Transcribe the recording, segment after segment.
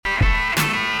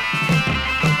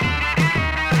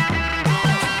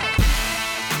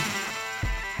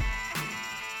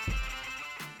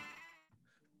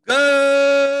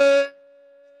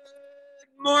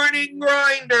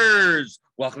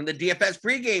Welcome to the DFS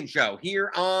pregame show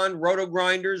here on Roto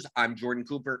Grinders. I'm Jordan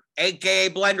Cooper, aka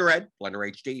Blender Ed, Blender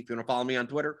HD, if you want to follow me on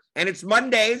Twitter. And it's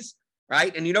Mondays,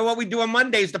 right? And you know what we do on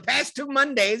Mondays? The past two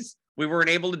Mondays, we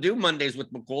weren't able to do Mondays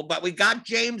with McCool, but we got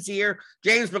James here,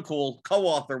 James McCool,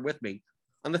 co-author with me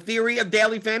on the theory of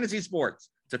daily fantasy sports.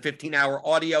 It's a 15-hour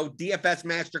audio DFS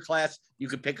masterclass you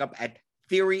can pick up at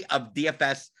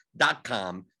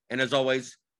theoryofdfs.com. And as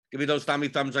always, give me those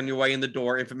thumbs on your way in the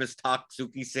door. Infamous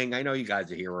Suki Singh. I know you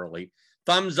guys are here early.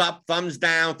 Thumbs up, thumbs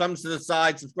down, thumbs to the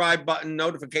side, subscribe button,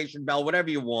 notification bell, whatever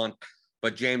you want.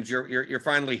 But James, you're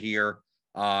finally here.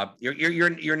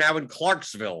 You're now in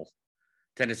Clarksville,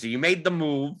 Tennessee. You made the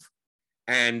move,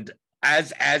 and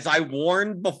as I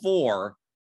warned before,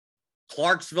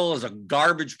 Clarksville is a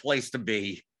garbage place to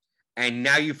be, and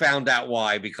now you found out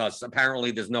why, because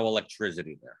apparently there's no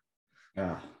electricity there.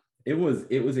 It was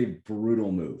a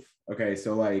brutal move. Okay.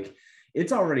 So like,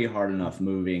 it's already hard enough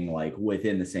moving like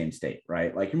within the same state,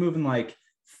 right? Like you're moving like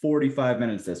 45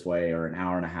 minutes this way or an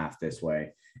hour and a half this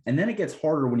way. And then it gets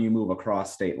harder when you move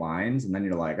across state lines. And then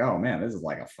you're like, oh man, this is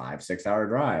like a 5-6 hour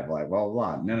drive. Like, blah,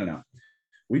 blah, blah. No.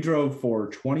 We drove for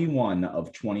 21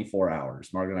 of 24 hours.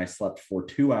 Margaret and I slept for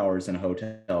 2 hours in a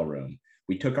hotel room.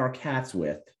 We took our cats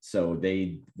with, so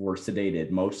they were sedated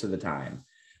most of the time.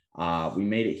 We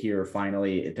made it here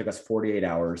finally. It took us 48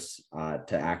 hours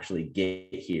to actually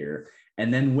get here.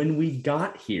 And then when we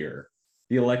got here,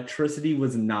 the electricity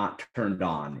was not turned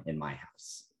on in my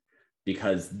house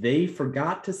because they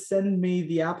forgot to send me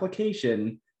the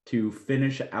application to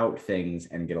finish out things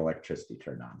and get electricity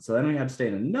turned on. So then we had to stay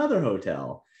in another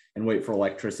hotel and wait for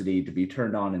electricity to be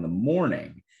turned on in the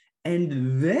morning.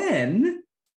 And then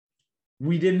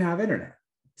we didn't have internet.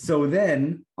 So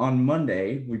then on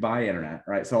Monday, we buy internet,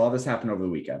 right? So all this happened over the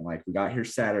weekend. Like we got here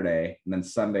Saturday, and then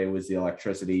Sunday was the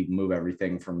electricity, move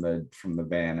everything from the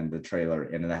van and the trailer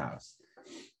into the house.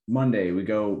 Monday, we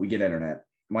get internet.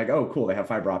 I'm like, oh, cool. They have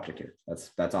fiber optic here.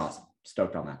 That's awesome.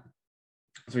 Stoked on that.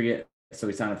 So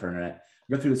we sign up for internet.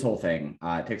 We go through this whole thing.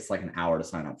 It takes like an hour to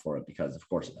sign up for it because of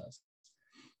course it does.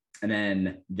 And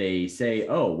then they say,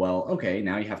 oh, well, okay,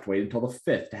 now you have to wait until the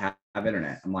 5th to have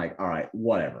internet. I'm like, all right,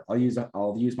 whatever. I'll use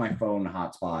my phone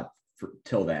hotspot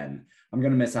till then. I'm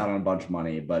going to miss out on a bunch of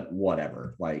money, but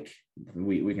whatever. Like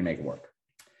we can make it work.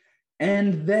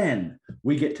 And then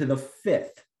we get to the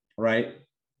 5th, right?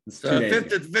 The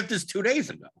 5th is 2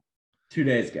 days ago. 2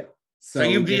 days ago. So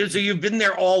you've been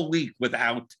there all week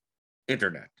without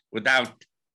internet, without,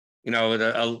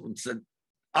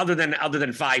 other than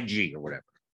 5G or whatever.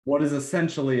 What is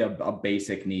essentially a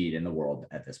basic need in the world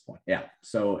at this point. Yeah.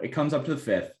 So it comes up to the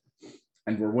 5th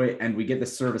and we get the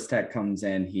service tech comes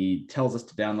in. He tells us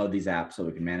to download these apps so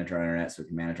we can manage our internet, so we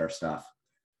can manage our stuff.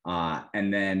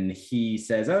 And then he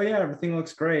says, oh yeah, everything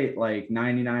looks great. Like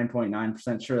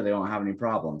 99.9% sure they won't have any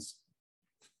problems.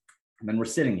 And then we're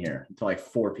sitting here until like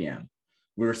 4 p.m.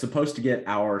 We were supposed to get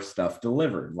our stuff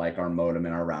delivered, like our modem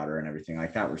and our router and everything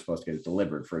like that. We're supposed to get it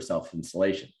delivered for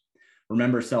self-installation.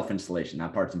 Remember self-installation,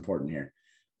 that part's important here.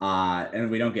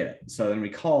 And we don't get it. So then we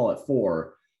call at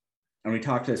 4 and we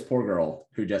talk to this poor girl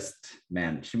who just,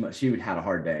 man, she had a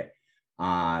hard day.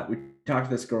 We talked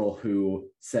to this girl who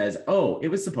says, oh, it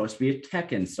was supposed to be a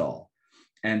tech install.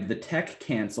 And the tech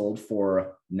canceled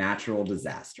for natural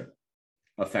disaster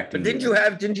affecting. But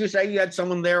didn't you say you had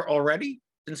someone there already?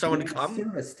 Didn't someone come?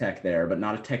 Service tech there, but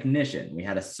not a technician. We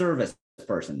had a service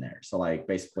person there. So like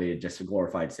basically just a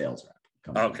glorified sales rep.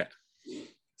 Okay.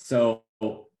 So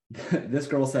this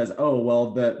girl says, oh, well,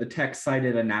 the tech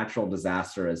cited a natural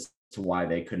disaster as to why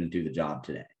they couldn't do the job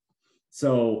today.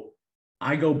 So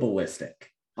I go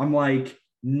ballistic. I'm like,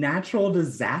 natural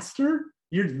disaster?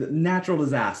 Natural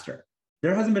disaster.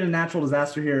 There hasn't been a natural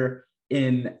disaster here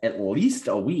in at least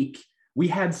a week. We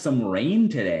had some rain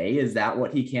today. Is that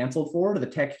what he canceled for? The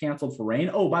tech canceled for rain?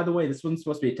 Oh, by the way, this wasn't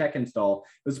supposed to be a tech install.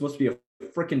 It was supposed to be a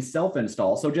freaking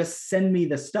self-install. So just send me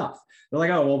the stuff. They're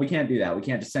like, oh, well, we can't do that. We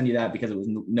can't just send you that because it was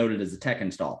noted as a tech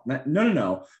install.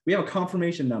 No. We have a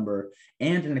confirmation number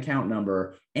and an account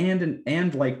number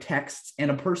and like texts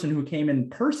and a person who came in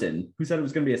person who said it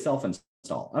was going to be a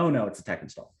self-install. Oh, no, it's a tech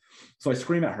install. So I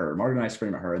scream at her. Margaret and I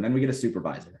scream at her. And then we get a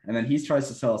supervisor. And then he tries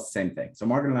to tell us the same thing. So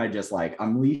Margaret and I just like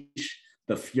unleash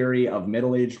the fury of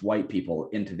middle-aged white people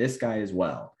into this guy as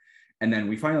well. And then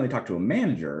we finally talk to a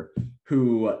manager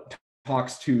who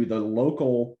talks to the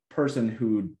local person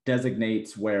who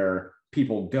designates where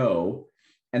people go.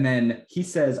 And then he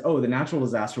says, oh, the natural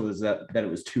disaster was that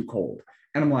it was too cold.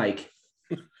 And I'm like,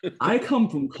 I come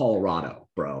from Colorado,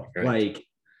 bro. Right. Like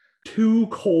too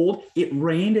cold. It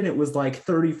rained and it was like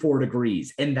 34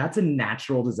 degrees. And that's a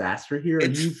natural disaster here.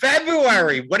 It's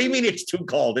February. What do you mean it's too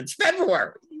cold? It's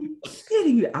February.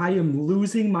 kidding me? I am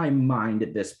losing my mind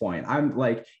at this point. I'm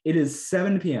like, it is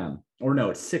 7 p.m. or no,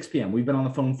 it's 6 p.m. We've been on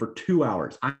the phone for 2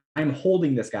 hours. I'm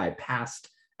holding this guy past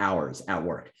hours at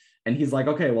work. And he's like,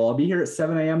 okay, well, I'll be here at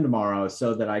 7 a.m. tomorrow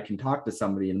so that I can talk to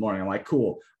somebody in the morning. I'm like,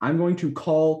 cool. I'm going to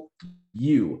call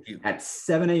you at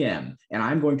 7 a.m. and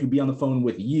I'm going to be on the phone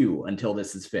with you until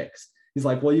this is fixed. He's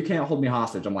like, well, you can't hold me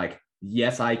hostage. I'm like,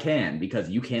 yes, I can, because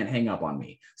you can't hang up on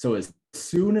me. So as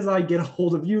soon as I get a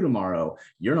hold of you tomorrow,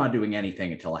 you're not doing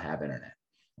anything until I have internet.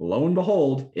 Lo and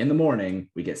behold, in the morning,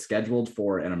 we get scheduled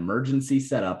for an emergency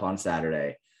setup on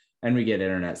Saturday, and we get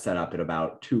internet set up at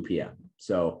about 2 p.m.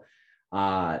 So,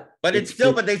 but they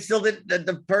still did.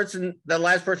 The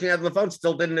last person you had on the phone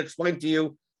still didn't explain to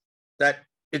you that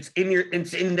it's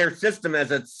in their system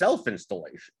as a self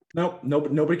installation. Nope,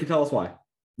 nobody can tell us why.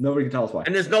 Nobody can tell us why.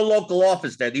 And there's no local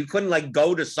office there. You couldn't like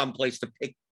go to someplace to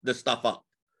pick the stuff up.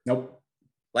 Nope.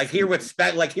 Like here with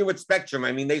Spectrum,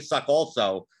 I mean, they suck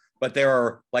also, but there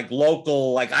are like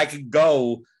local, like I could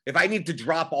go if I need to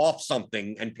drop off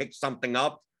something and pick something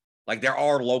up. Like there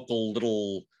are local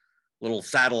little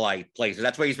satellite places.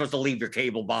 That's where you're supposed to leave your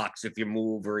cable box if you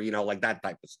move, or like that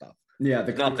type of stuff. Yeah,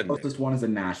 the closest one is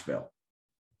in Nashville.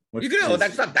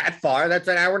 That's not that far. That's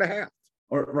an hour and a half.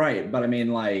 Right, but I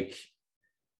mean, like,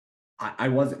 I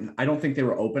don't think they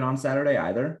were open on Saturday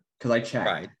either, because I checked.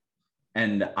 Right.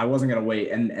 And I wasn't going to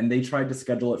wait. And they tried to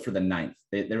schedule it for the 9th.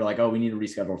 They were like, oh, we need to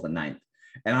reschedule for the 9th.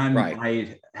 And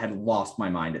I had lost my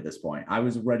mind at this point. I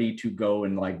was ready to go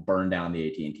and like burn down the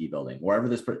AT&T building, wherever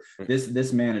this poor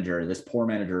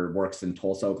manager works in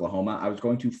Tulsa, Oklahoma. I was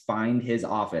going to find his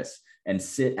office and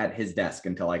sit at his desk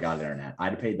until I got internet.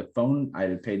 I'd paid the phone. I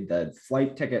had paid the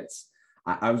flight tickets.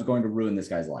 I was going to ruin this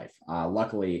guy's life.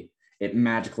 Luckily, it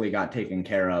magically got taken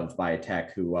care of by a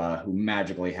tech who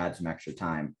magically had some extra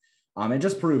time. It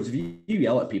just proves if you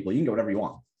yell at people, you can get whatever you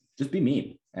want. Just be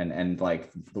mean, and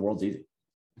like the world's easy.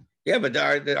 Yeah, but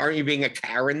aren't you being a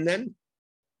Karen then?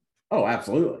 Oh,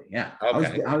 absolutely. Yeah.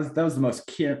 Okay. That was the most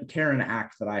Karen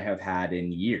act that I have had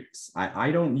in years.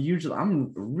 I don't usually,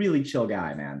 I'm a really chill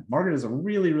guy, man. Margaret is a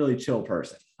really, really chill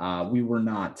person. We were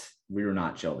not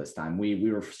chill this time.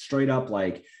 We were straight up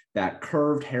like that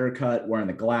curved haircut, wearing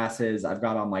the glasses. I've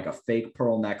got on like a fake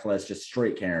pearl necklace, just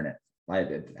straight Karen it. I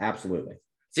did. Absolutely.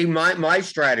 See, my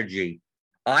strategy,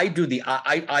 I do the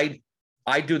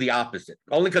opposite,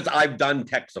 only because I've done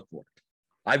tech support.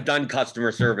 I've done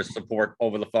customer service support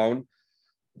over the phone.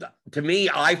 To me,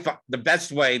 the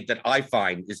best way that I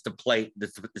find is to play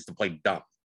dumb.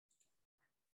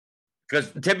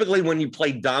 Because typically when you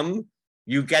play dumb,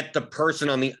 you get the person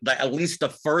on the at least the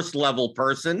first level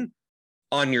person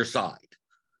on your side.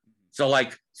 So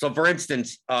for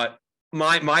instance,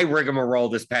 my rigmarole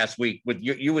this past week with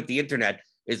you with the internet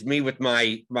is me with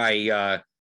my well,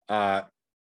 I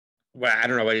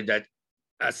don't know,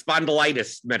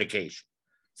 spondylitis medication.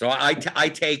 So I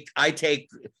take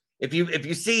if you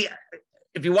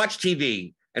watch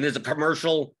TV and there's a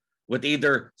commercial with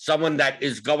either someone that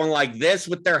is going like this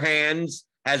with their hands,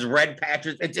 has red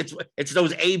patches, it's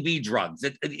those AB drugs.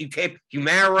 You can't,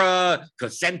 Humira,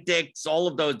 Cosentyx, all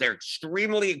of those, they're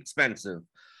extremely expensive.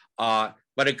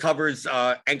 But it covers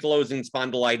ankylosing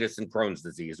spondylitis and Crohn's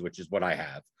disease, which is what I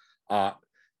have.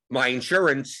 My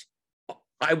insurance,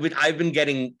 I've been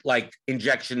getting like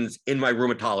injections in my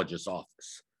rheumatologist's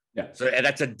office. Yeah. So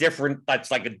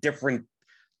that's like a different,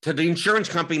 to the insurance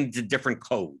company, it's a different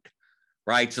code,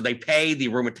 right? So they pay the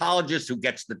rheumatologist who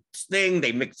gets the thing,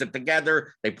 they mix it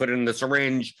together, they put it in the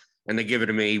syringe, and they give it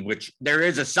to me, which there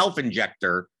is a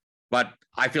self-injector, but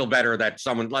I feel better that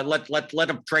someone, let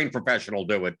a trained professional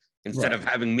do it instead of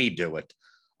having me do it,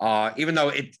 even though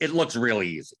it looks really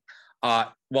easy.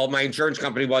 Well, my insurance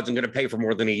company wasn't going to pay for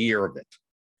more than a year of it,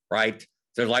 right?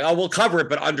 So they're like, oh, we'll cover it,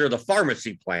 but under the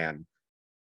pharmacy plan.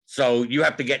 So you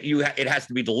have to it has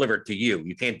to be delivered to you.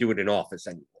 You can't do it in office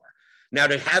anymore. Now,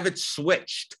 to have it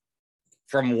switched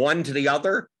from one to the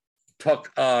other took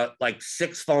like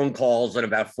 6 phone calls and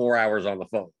about 4 hours on the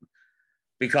phone,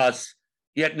 because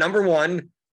yet number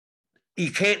one,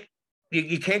 you can't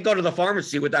go to the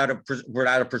pharmacy without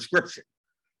a prescription.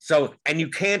 So, and you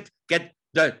can't get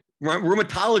the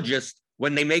rheumatologist,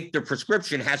 when they make the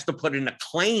prescription, has to put in a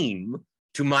claim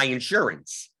to my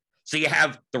insurance. So you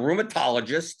have the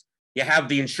rheumatologist, you have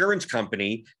the insurance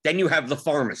company, then you have the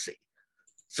pharmacy.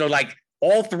 So like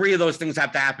all 3 of those things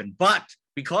have to happen. But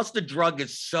because the drug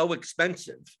is so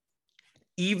expensive,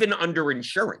 even under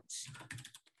insurance,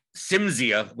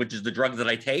 Cimzia, which is the drug that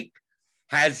I take,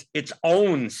 has its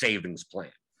own savings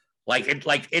plan.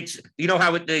 It's you know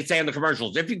how they say in the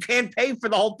commercials, if you can't pay for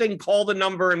the whole thing, call the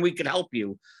number and we can help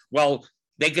you. Well,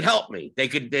 they could help me. They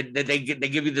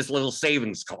give you this little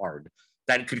savings card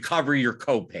that could cover your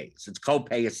copays. It's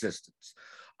copay assistance.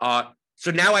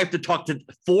 So now I have to talk to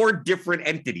 4 different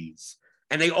entities,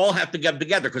 and they all have to get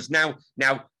together because now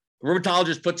the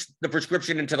rheumatologist puts the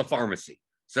prescription into the pharmacy.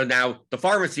 So now the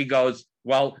pharmacy goes,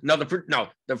 well, the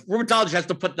rheumatologist has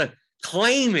to put the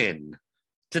claim in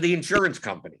to the insurance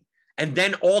company, and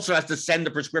then also has to send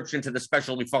the prescription to the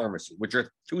specialty pharmacy, which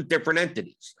are 2 different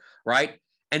entities, right?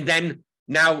 And then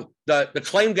now the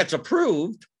claim gets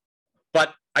approved,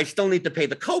 but I still need to pay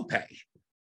the copay.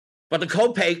 But the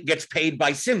copay gets paid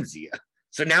by Cimzia.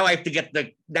 So now I have to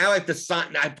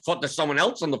talk to someone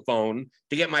else on the phone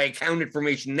to get my account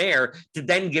information there to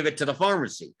then give it to the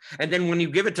pharmacy. And then when you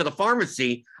give it to the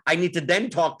pharmacy, I need to then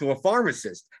talk to a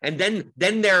pharmacist. And then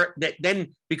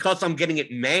because I'm getting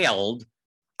it mailed,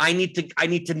 I need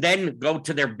to then go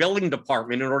to their billing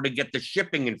department in order to get the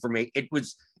shipping information. It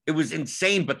was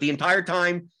insane, but the entire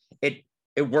time it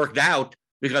worked out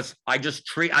because I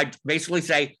basically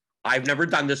say, I've never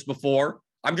done this before.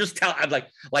 I'm just telling,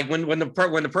 like when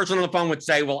the person on the phone would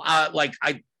say, well,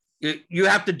 you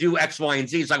have to do X, Y, and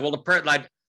Z. It's like, well,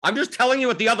 I'm just telling you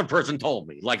what the other person told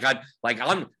me.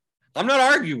 I'm not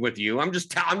arguing with you. I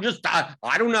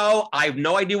don't know. I have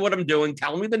no idea what I'm doing.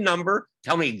 Tell me the number.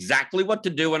 Tell me exactly what to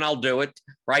do, and I'll do it.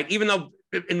 Right? Even though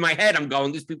in my head I'm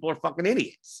going, these people are fucking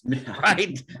idiots.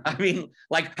 Right? I mean,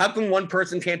 like, how come one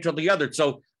person can't tell the other?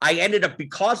 So I ended up,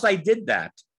 because I did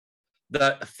that,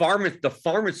 the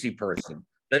pharmacy person,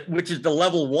 which is the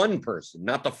level 1 person,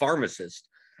 not the pharmacist,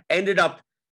 ended up,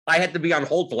 I had to be on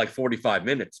hold for like 45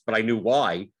 minutes, but I knew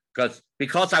why, because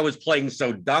I was playing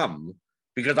so dumb,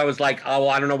 because I was like, oh,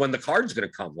 I don't know when the card's going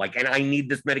to come. Like, and I need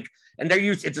this and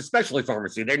it's a specialty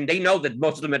pharmacy. They know that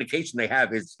most of the medication they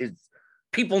have is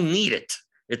people need it.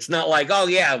 It's not like, oh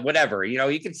yeah, whatever.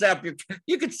 You can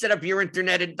set up your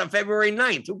internet until February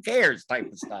 9th. Who cares?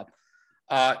 Type of stuff.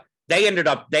 They ended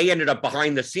up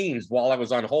behind the scenes while I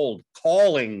was on hold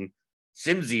calling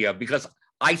Cimzia because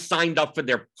I signed up for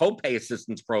their copay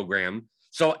assistance program.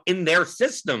 So in their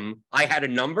system, I had a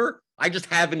number. I just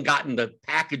haven't gotten the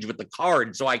package with the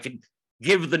card so I could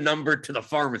give the number to the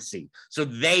pharmacy. So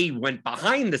they went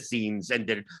behind the scenes and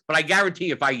did it. But I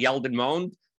guarantee if I yelled and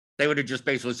moaned, they would have just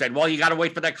basically said, well, you got to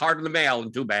wait for that card in the mail,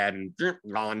 and too bad, and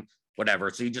gone, whatever.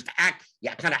 So you just act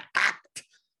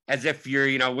as if you're,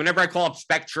 whenever I call up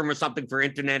Spectrum or something for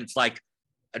internet, it's like,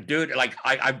 dude, like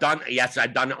I've done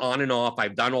on and off.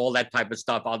 I've done all that type of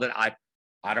stuff. I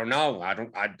don't know.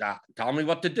 Tell me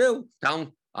what to do.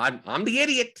 I'm the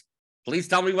idiot. Please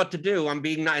tell me what to do. I'm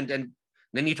being not, and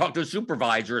then you talk to a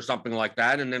supervisor or something like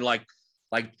that. And then like,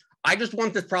 I just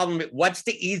want this problem. What's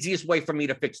the easiest way for me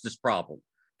to fix this problem?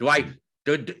 Can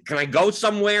I go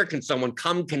somewhere? Can someone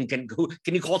come? Can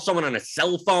you call someone on a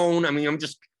cell phone? I mean,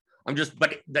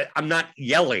 I'm not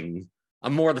yelling.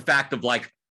 I'm more the fact of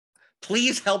like,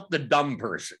 please help the dumb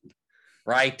person,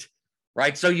 right?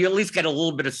 Right. So you at least get a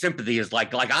little bit of sympathy. Is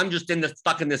like I'm just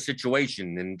stuck in this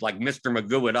situation, and like Mr.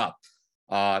 Magoo it up.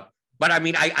 But I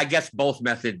mean, I guess both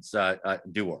methods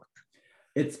do work.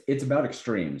 It's about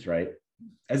extremes, right?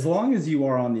 As long as you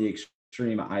are on the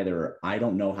extreme, either I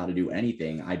don't know how to do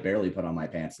anything, I barely put on my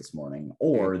pants this morning,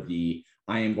 or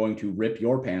I am going to rip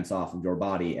your pants off of your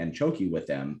body and choke you with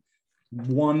them.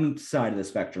 One side of the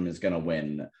spectrum is going to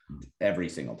win every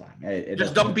single time.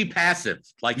 Just don't be passive.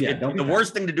 Like the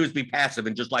worst thing to do is be passive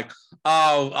and just like,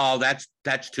 oh,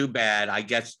 that's too bad. I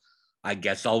guess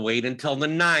I'll wait until the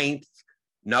 9th,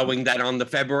 knowing that on the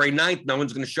February 9th, no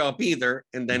one's going to show up either.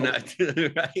 And then,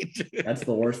 right? That's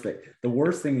the worst thing. The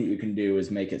worst thing that you can do is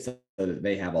make it so that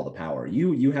they have all the power.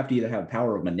 You have to either have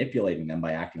power of manipulating them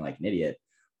by acting like an idiot,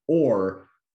 or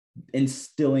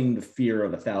instilling the fear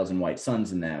of 1,000 white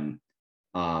suns in them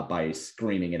by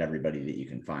screaming at everybody that you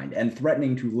can find and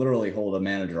threatening to literally hold a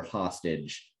manager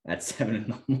hostage at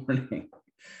 7 a.m,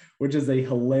 which is a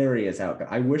hilarious outcome.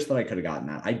 I wish that I could have gotten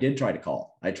that. I did try to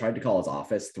call. I tried to call his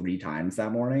office 3 times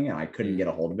that morning, and I couldn't get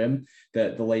a hold of him.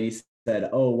 The lady said,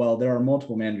 oh, well, there are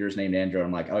multiple managers named Andrew.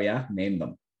 I'm like, oh yeah, name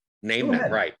them. Name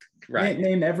them, right.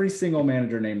 Name every single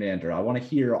manager named Andrew. I want to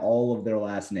hear all of their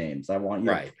last names. I want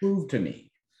you to prove to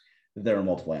me that there are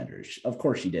multiple Andrews. Of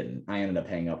course she didn't. I ended up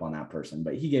hanging up on that person,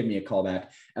 but he gave me a call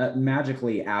back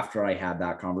magically after I had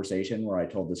that conversation where I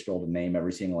told this girl to name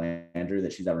every single Andrew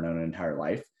that she's ever known in her entire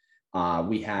life.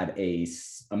 We had a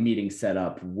meeting set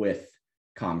up with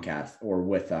Comcast or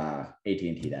with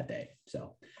AT&T that day.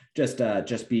 So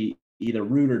just be either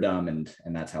rude or dumb, and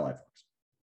that's how life works.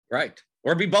 Right.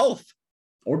 Or be both.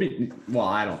 Well,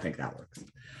 I don't think that works.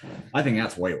 I think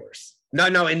that's way worse. No.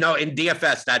 In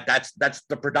DFS, that's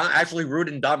the predominant. Actually, rude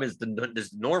and dumb is the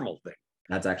normal thing.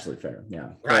 That's actually fair.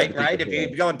 Yeah. Right. If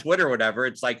you go on Twitter or whatever,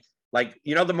 it's like,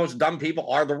 the most dumb people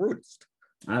are the rudest.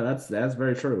 That's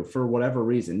very true. For whatever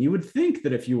reason, you would think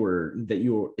that if you were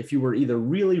either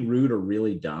really rude or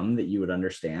really dumb, that you would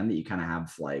understand that you kind of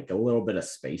have like a little bit of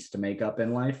space to make up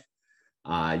in life.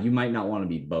 You might not want to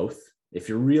be both. If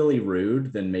you're really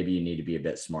rude, then maybe you need to be a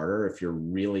bit smarter. If you're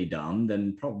really dumb,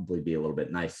 then probably be a little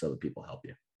bit nice so that people help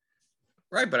you.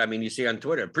 Right, but I mean, you see on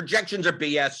Twitter, projections are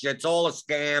BS. It's all a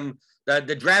scam. The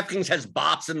DraftKings has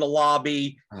bots in the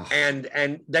lobby,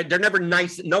 and they're never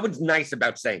nice. No one's nice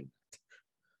about saying it.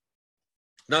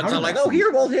 No, it's not like,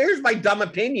 here's my dumb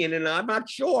opinion, and I'm not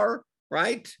sure,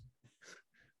 right?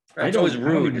 It's always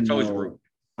rude. It's always rude.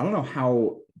 I don't know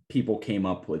how people came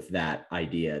up with that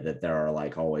idea that there are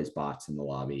like always bots in the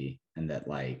lobby, and that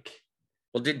like.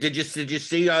 Well, did you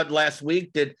see last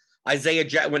week? When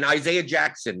Isaiah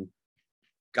Jackson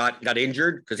got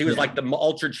injured because he was like the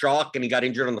ultra chalk and he got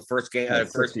injured on the first game,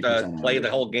 first play of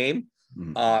the whole game.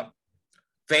 Mm-hmm.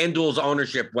 FanDuel's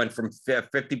ownership went from 50%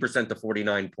 to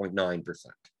 49.9%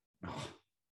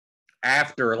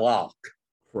 after lock.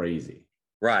 Crazy,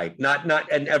 right? Not,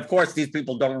 and of course these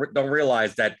people don't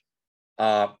realize that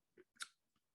the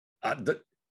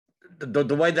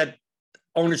way that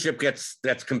ownership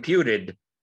that's computed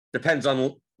depends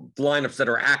on lineups that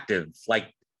are active,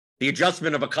 like. The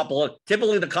adjustment of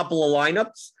typically the couple of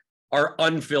lineups are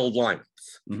unfilled lineups.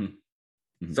 Mm-hmm.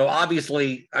 Mm-hmm. So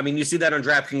obviously, I mean, you see that on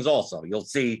DraftKings also. You'll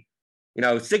see,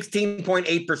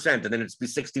 16.8%, and then it's be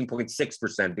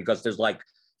 16.6% because there's like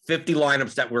 50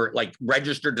 lineups that were like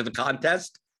registered to the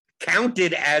contest,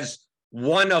 counted as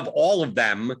one of all of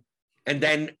them, and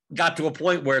then got to a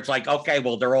point where it's like, okay,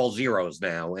 well, they're all zeros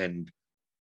now. And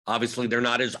obviously, they're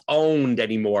not as owned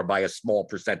anymore by a small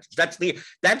percentage. That's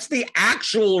the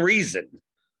actual reason.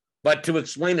 But to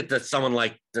explain it to someone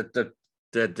like the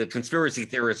conspiracy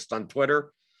theorists on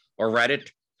Twitter or Reddit,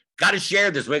 got to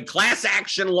share this with class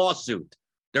action lawsuit.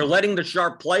 They're letting the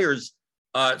sharp players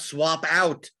swap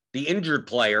out the injured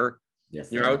player.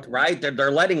 Yes, right?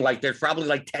 They're letting there's probably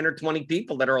like 10 or 20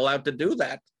 people that are allowed to do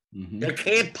that. Mm-hmm. There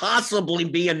can't possibly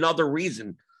be another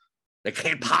reason. There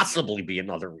can't possibly be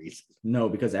another reason. No,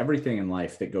 because everything in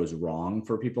life that goes wrong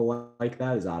for people like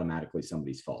that is automatically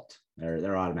somebody's fault.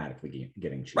 They're automatically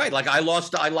getting cheated. Right. Like I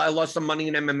lost some money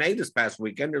in MMA this past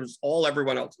weekend. It was all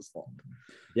everyone else's fault.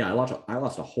 Yeah, I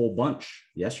lost a whole bunch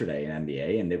yesterday in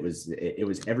NBA, and it was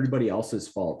everybody else's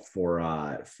fault for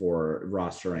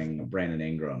rostering Brandon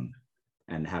Ingram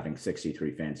and having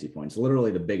 63 fantasy points.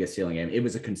 Literally the biggest ceiling game. It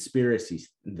was a conspiracy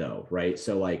though, right?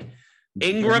 So like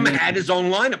Ingram had his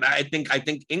own lineup. I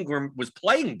think Ingram was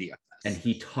playing DFS. And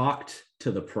he talked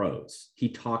to the pros. He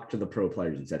talked to the pro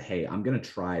players and said, "Hey, I'm going to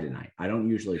try tonight. I don't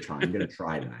usually try. I'm going to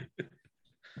try tonight."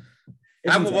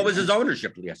 What was his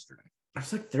ownership yesterday? It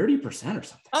was like 30% or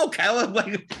something. Okay, well,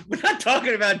 we're not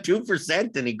talking about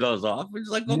 2% and he goes off. It's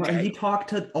like, okay. No, he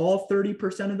talked to all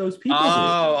 30% of those people.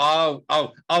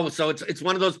 So it's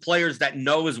one of those players that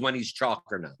knows when he's chalk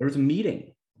or not. There was a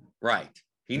meeting. Right.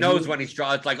 He knows when he's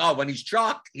chalk. It's like, when he's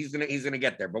chalk, he's gonna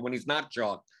get there. But when he's not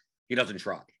chalk, he doesn't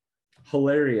try.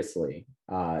 Hilariously,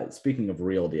 speaking of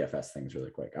real DFS things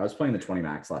really quick, I was playing the 20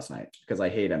 max last night because I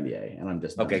hate NBA and I'm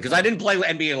just okay because I didn't play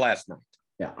NBA last night.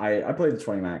 Yeah, I played the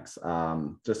 20 max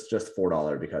just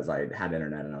 $4 because I had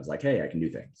internet and I was like, hey, I can do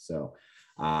things. So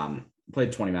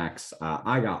played 20 max.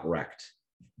 I got wrecked,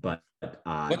 but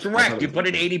what's wrecked? You put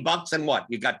in $80 and what?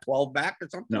 You got 12 back or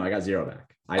something? No, I got 0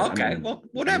 back. Well,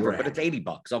 whatever, wrecked. But it's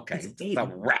 $80. Okay, it's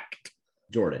not wrecked.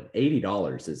 Jordan,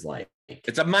 $80 is like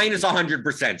it's a minus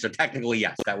 100%. So technically,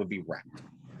 yes, that would be wrecked.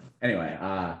 Anyway,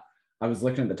 I was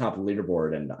looking at the top of the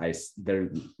leaderboard and there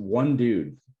one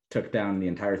dude took down the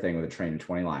entire thing with a train of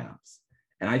 20 lineups.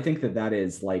 And I think that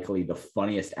is likely the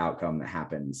funniest outcome that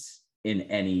happens in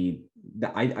any,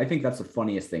 I think that's the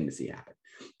funniest thing to see happen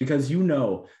because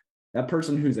that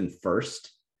person who's in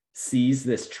first sees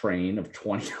this train of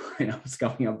 20 lineups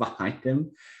going up behind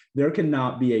him. There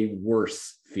cannot be a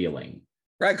worse feeling.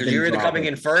 Right, because you're either coming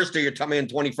in first or you're coming in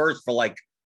 21st for like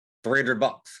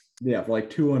 $300. Yeah, for like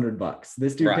 $200.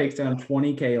 This dude takes down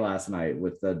 20K last night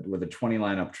with a 20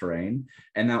 lineup terrain.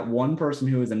 And that one person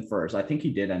who was in first, I think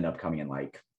he did end up coming in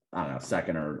like, I don't know,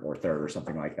 second or third or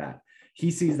something like that.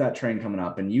 He sees that train coming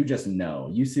up and you just know,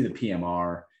 you see the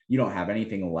PMR, you don't have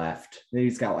anything left.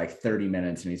 He's got like 30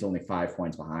 minutes and he's only 5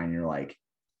 points behind. You're like,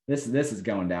 this is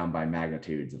going down by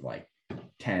magnitudes of like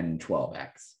 10,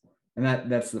 12x. And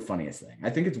that's the funniest thing. I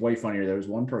think it's way funnier. There was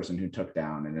one person who took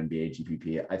down an NBA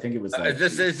GPP. I think it was like,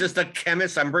 is this the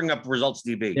chemist? I'm bringing up results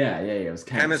DB. Yeah. It was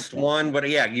chemist one, but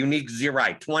yeah, unique zero,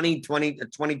 right? 20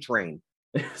 train.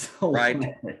 It's right.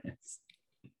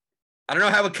 I don't know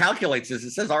how it calculates this.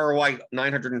 It says ROI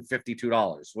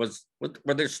 $952.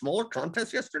 Were there smaller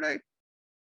contests yesterday?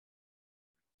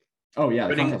 Oh yeah,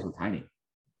 the contests were tiny.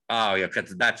 Oh yeah,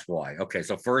 that's why. Okay,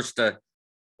 so first,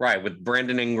 right, with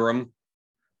Brandon Ingram,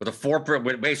 with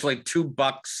basically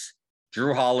 $2,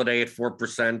 Drew Holiday at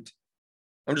 4%.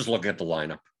 I'm just looking at the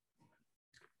lineup.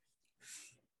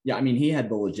 Yeah, I mean, he had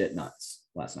the legit nuts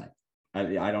last night.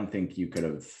 I don't think you could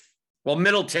have. Well,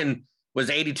 Middleton was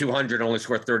 8,200, only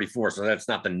scored 34, so that's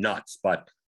not the nuts. But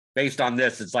based on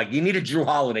this, it's like you needed Drew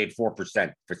Holiday at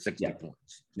 4% for 60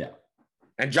 points. Yeah.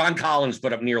 And John Collins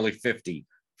put up nearly 50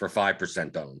 for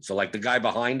 5% owned. So like the guy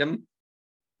behind him,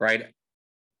 right?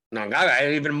 No, I had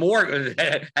an even more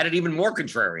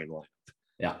contrarian line.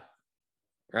 Yeah.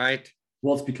 Right.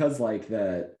 Well, it's because like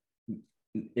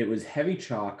it was heavy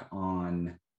chalk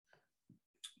on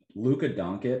Luka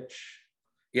Doncic.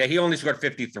 Yeah, he only scored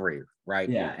 53, right?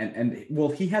 Yeah, and well,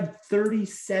 he had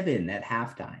 37 at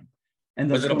halftime. And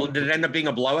did it end up being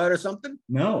a blowout or something?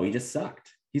 No, he just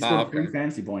sucked. He scored 3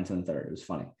 fantasy points in the third. It was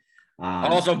funny.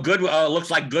 Also,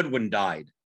 looks like Goodwin died.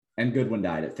 And Goodwin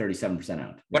died at 37%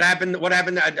 out. What happened?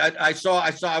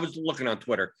 I was looking on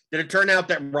Twitter. Did it turn out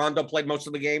that Rondo played most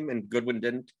of the game and Goodwin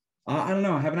didn't? I don't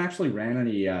know. I haven't actually ran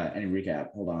any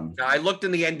recap. Hold on. I looked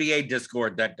in the NBA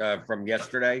Discord that from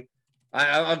yesterday.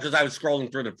 Because I was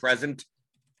scrolling through the present,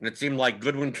 and it seemed like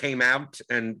Goodwin came out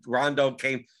and Rondo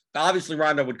came. Obviously,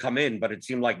 Rondo would come in, but it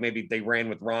seemed like maybe they ran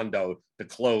with Rondo to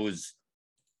close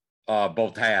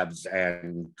both halves,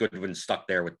 and Goodwin stuck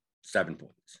there with 7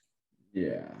 points.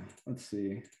 Yeah, let's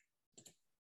see.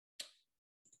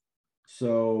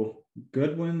 So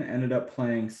Goodwin ended up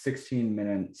playing 16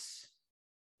 minutes.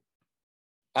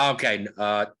 Okay.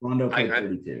 Rondo played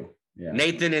 32. Yeah.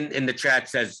 Nathan in the chat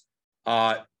says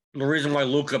the reason why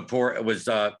Luka was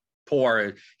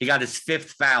poor, he got his 5th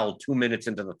foul 2 minutes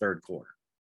into the third quarter.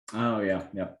 Oh yeah,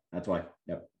 yep. That's why.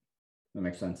 Yep, that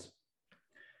makes sense.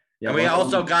 Yeah, and we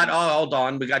also got. Oh, hold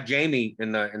on, we got Jamie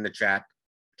in the chat.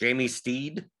 Jamie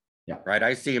Steed. Yeah. Right.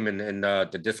 I see him in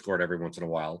the Discord every once in a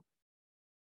while.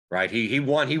 Right. He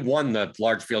won the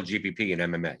large field GPP in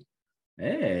MMA.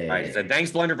 Hey. Right. He said,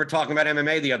 thanks, Blender, for talking about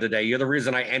MMA the other day. You're the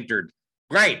reason I entered.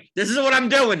 Great. This is what I'm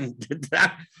doing.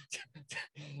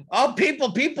 Oh,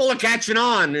 people are catching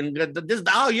on. And you're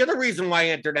the reason why I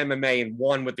entered MMA and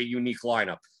won with a unique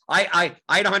lineup. I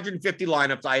had 150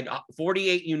 lineups. I had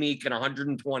 48 unique and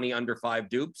 120 under 5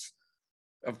 dupes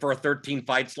for a 13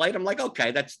 fight slate. I'm like,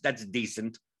 okay, that's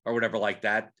decent or whatever like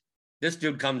that. This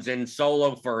dude comes in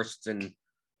solo first and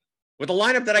with a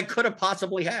lineup that I could have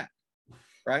possibly had.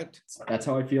 Right. That's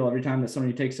how I feel every time that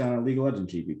somebody takes on a League of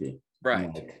Legends GPP.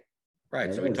 Right.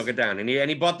 Right. So he took it down and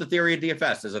he bought the theory of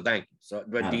DFS as a thank you. So,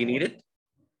 but do you need it?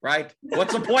 Right.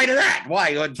 What's the point of that?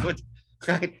 Why?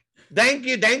 Right.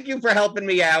 Thank you for helping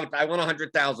me out. I won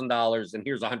 $100,000 and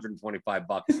here's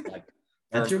 $125. Like,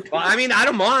 well, I mean, I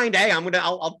don't mind. Hey,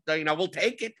 I'll we'll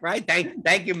take it. Right.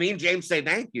 Thank you. Me and James say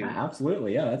thank you.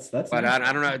 Absolutely. Yeah. That's. But nice.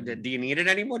 I don't know. Do you need it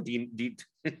anymore? Do you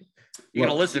you're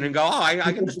gonna listen and go, oh, I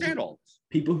understand all this.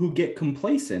 People who get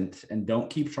complacent and don't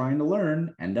keep trying to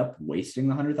learn end up wasting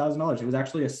the $100,000. It was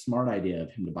actually a smart idea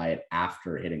of him to buy it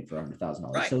after hitting for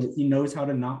 $100,000, right, so that he knows how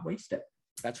to not waste it.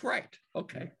 That's right.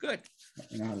 Okay, good.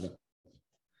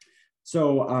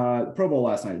 So Pro Bowl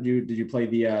last night. Did you play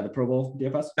the Pro Bowl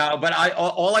DFS? No, but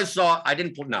all I saw, I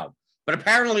didn't. No, but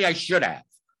apparently I should have.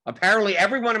 Apparently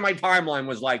everyone in my timeline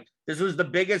was like, this was the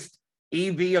biggest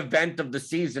EV event of the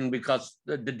season because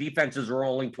the defenses were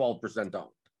only 12% owned.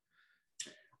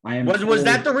 Was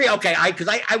that the real? Okay, I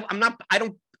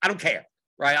don't care.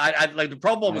 Right, I like the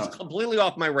Pro Bowl was completely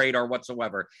off my radar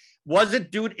whatsoever. Is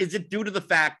it due to the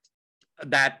fact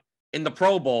that in the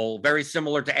Pro Bowl, very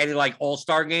similar to any like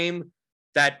All-Star game,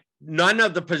 that none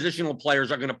of the positional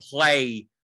players are going to play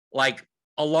like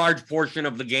a large portion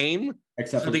of the game?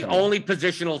 Except so the only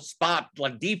positional spot,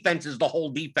 like defense, is the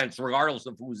whole defense, regardless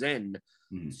of who's in.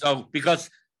 Mm-hmm. So because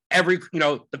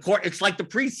the court, it's like the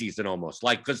preseason almost,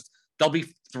 like because there'll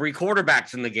be 3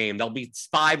 quarterbacks in the game, there'll be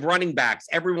 5 running backs.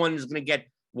 Everyone is going to get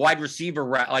wide receiver,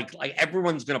 like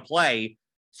everyone's going to play.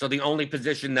 So the only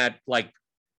position that like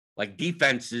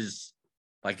defense is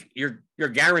like you're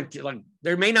guaranteed. Like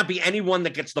there may not be anyone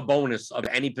that gets the bonus of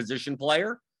any position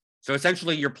player. So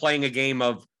essentially, you're playing a game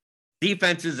of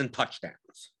defenses and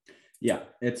touchdowns. Yeah,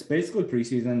 it's basically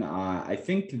preseason. I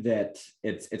think that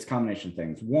it's a combination of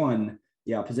things. One,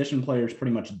 position players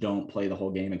pretty much don't play the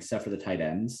whole game except for the tight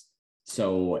ends.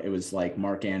 So it was like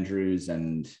Mark Andrews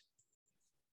and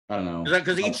I don't know.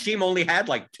 Because each team only had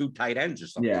like 2 tight ends or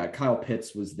something. Yeah, Kyle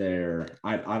Pitts was there.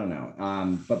 I don't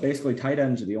know. But basically tight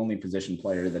ends are the only position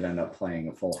player that end up playing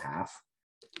a full half.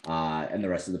 And the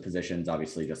rest of the positions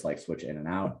obviously just like switch in and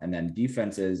out. And then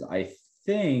defenses, I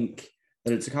think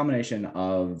that it's a combination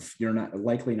of you're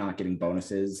likely not getting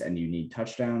bonuses and you need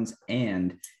touchdowns,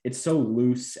 and it's so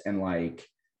loose and like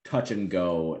touch and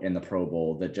go in the Pro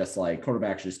Bowl that just like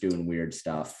quarterbacks just doing weird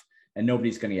stuff and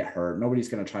nobody's going to get hurt. Nobody's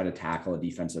going to try to tackle a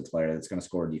defensive player that's going to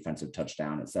score a defensive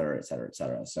touchdown, et cetera, et cetera, et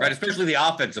cetera. So, right, especially the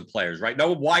offensive players, right?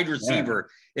 No wide receiver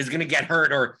is going to get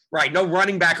hurt, or right, no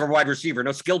running back or wide receiver,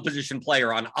 no skill position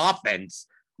player on offense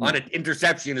on an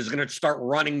interception is going to start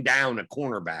running down a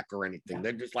cornerback or anything.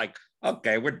 They're just like,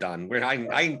 okay, we're done.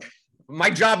 My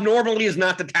job normally is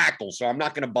not to tackle, so I'm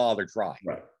not going to bother trying.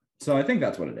 Right. So I think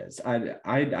that's what it is. I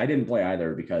didn't play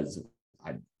either because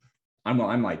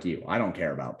I'm like you. I don't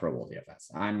care about Pro Bowl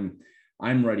DFS.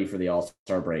 I'm ready for the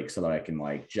All-Star break so that I can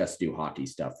like just do hockey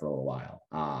stuff for a little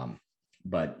while.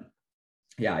 But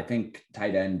yeah, I think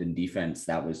tight end and defense,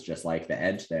 that was just like the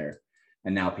edge there.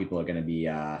 And now people are going to be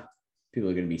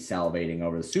salivating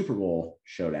over the Super Bowl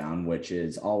showdown, which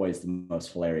is always the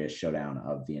most hilarious showdown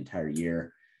of the entire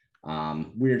year.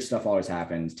 Weird stuff always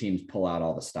happens. Teams pull out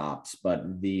all the stops,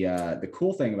 but the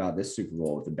cool thing about this Super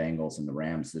Bowl with the Bengals and the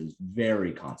Rams is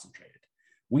very concentrated.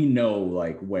 We know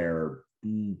like where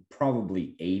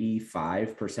probably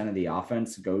 85% of the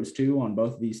offense goes to on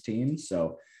both of these teams.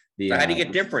 So how do you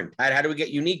get different? How do we get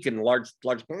unique in large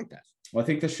contests? Well, I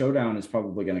think the showdown is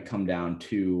probably going to come down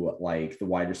to like the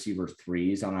wide receiver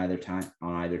threes on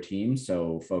either team.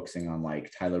 So focusing on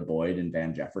like Tyler Boyd and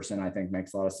Van Jefferson, I think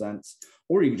makes a lot of sense.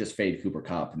 Or you can just fade Cooper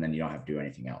Kupp and then you don't have to do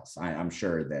anything else. I'm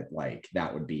sure that like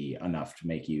that would be enough to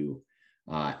make you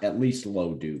at least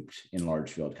low duped in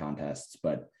large field contests.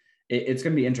 But it's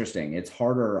going to be interesting. It's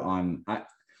harder on.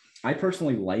 I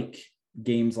personally like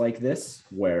games like this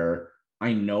where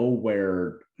I know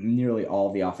where nearly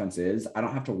all the offense is. I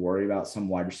don't have to worry about some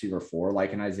wide receiver 4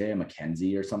 like an Isaiah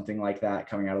McKenzie or something like that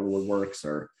coming out of the woodworks.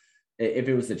 Or if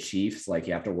it was the Chiefs, like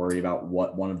you have to worry about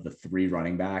what one of the 3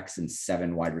 running backs and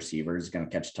 7 wide receivers is going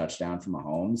to catch a touchdown from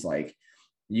Mahomes. Like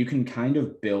you can kind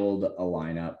of build a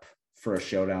lineup for a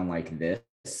showdown like this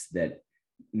that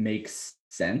makes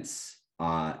sense.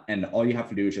 And all you have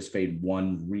to do is just fade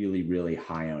one really, really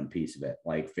high owned piece of it,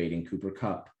 like fading Cooper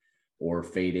Kupp or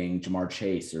fading Jamar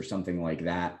Chase or something like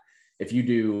that. If you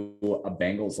do a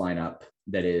Bengals lineup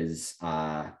that is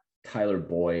Tyler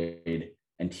Boyd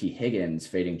and T. Higgins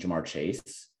fading Jamar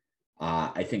Chase,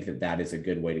 I think that is a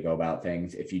good way to go about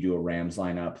things. If you do a Rams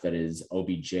lineup that is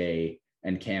OBJ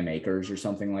and Cam Akers or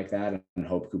something like that and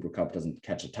hope Cooper Kupp doesn't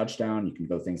catch a touchdown, you can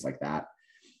go things like that.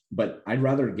 But I'd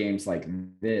rather games like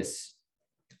this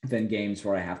than games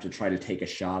where I have to try to take a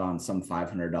shot on some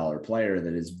 $500 player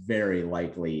that is very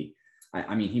likely.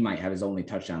 I mean, he might have his only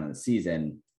touchdown of the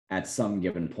season at some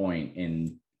given point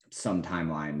in some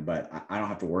timeline, but I don't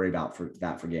have to worry about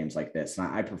for games like this. And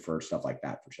I prefer stuff like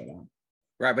that for showdown.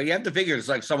 Right, but you have to figure it's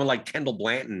like someone like Kendall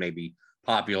Blanton may be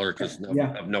popular because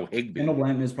of no Higbee. Kendall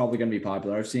Blanton is probably going to be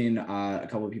popular. I've seen a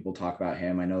couple of people talk about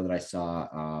him. I know that I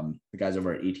saw the guys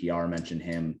over at ETR mention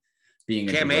him being.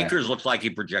 Cam Akers looks like he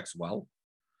projects well.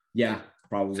 Yeah,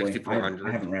 probably. 6,400.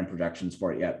 I haven't ran projections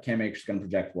for it yet. Cam Akers is going to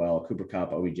project well. Cooper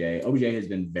Kupp, OBJ. OBJ has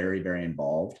been very, very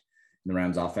involved in the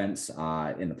Rams offense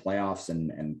in the playoffs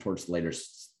and towards the later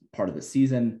part of the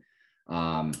season.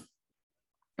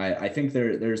 I think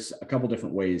there's a couple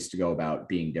different ways to go about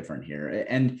being different here.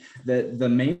 And the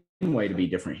main way to be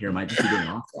different here might just be doing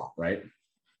onslaught, right?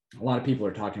 A lot of people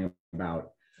are talking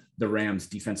about the Rams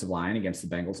defensive line against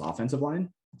the Bengals offensive line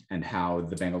and how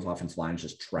the Bengals offensive line is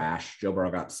just trash. Joe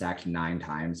Burrow got sacked 9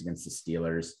 times against the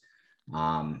Steelers.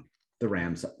 The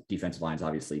Rams defensive line is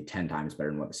obviously 10 times better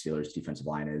than what the Steelers defensive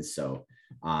line is. So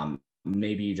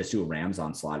maybe you just do a Rams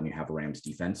onslaught and you have a Rams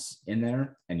defense in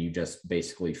there and you just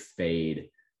basically fade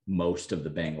most of the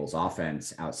Bengals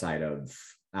offense outside of,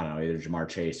 I don't know, either Jamar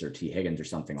Chase or T. Higgins or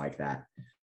something like that.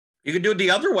 You can do it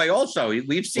the other way also.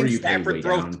 We've seen Stafford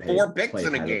throw 4 picks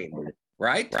in a game,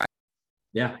 right?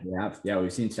 Yeah.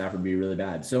 We've seen Stafford be really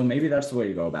bad. So maybe that's the way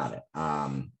to go about it.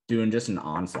 Doing just an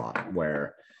onslaught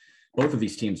where both of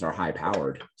these teams are high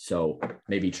powered. So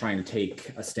maybe trying to take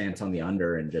a stance on the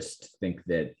under and just think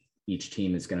that each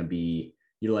team is going to be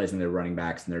utilizing their running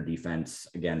backs and their defense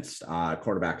against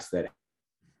quarterbacks that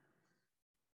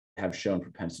have shown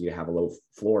propensity to have a low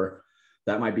floor.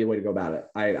 That might be a way to go about it.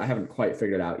 I haven't quite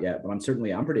figured it out yet, but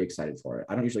I'm pretty excited for it.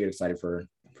 I don't usually get excited for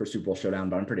Super Bowl showdown,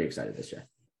 but I'm pretty excited this year.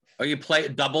 Oh, you play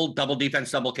double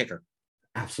defense, double kicker?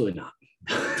 Absolutely not.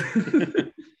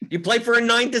 You play for a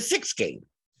 9-6 game.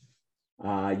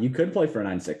 You could play for a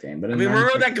 9-6 game, but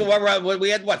remember that we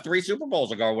had 3 Super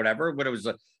Bowls ago or whatever, but it was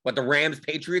the Rams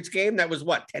Patriots game that was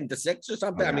 10-6 or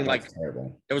something. Oh, I mean, like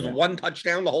terrible. It was 1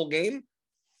 touchdown the whole game.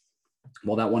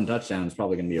 Well, that one touchdown is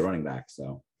probably going to be a running back.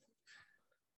 So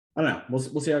I don't know.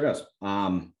 We'll see how it goes.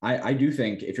 I do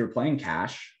think if you're playing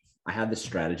cash, I had this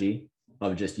strategy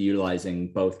of just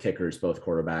utilizing both kickers, both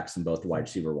quarterbacks, and both wide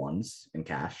receiver ones in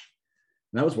cash.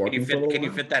 And that was working for a little Can you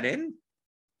while. fit that in?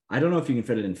 I don't know if you can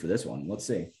fit it in for this one. Let's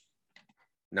see.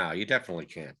 No, you definitely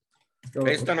can't.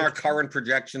 Based on our current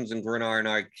projections and Gridiron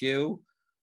IQ,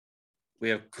 we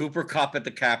have Cooper Kupp at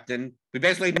the captain. We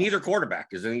basically neither quarterback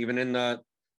is even in the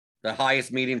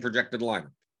highest median projected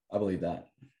lineup. I believe that.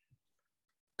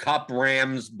 Kupp,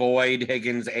 Rams, Boyd,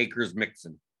 Higgins, Akers,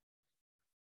 Mixon.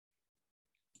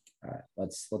 All right,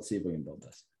 let's see if we can build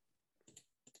this.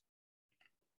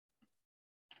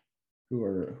 Who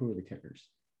are the kickers?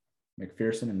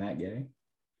 McPherson and Matt Gay.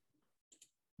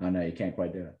 Oh no, you can't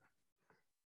quite do it.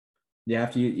 You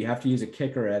have to use a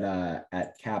kicker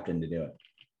at captain to do it.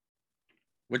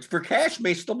 Which for cash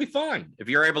may still be fine if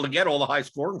you're able to get all the high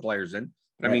scoring players in.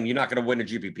 But right. I mean, you're not going to win a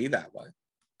GPP that way.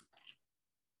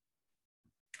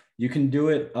 You can do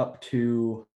it up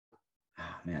to,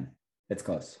 man, it's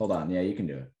close. Hold on. Yeah, you can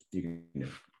do it. You can do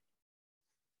it.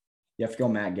 You have to go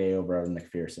Matt Gay over Evan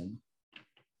McPherson.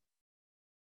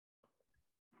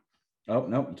 Oh,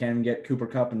 no, you can't even get Cooper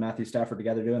Kupp and Matthew Stafford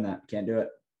together doing that. Can't do it.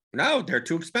 No, they're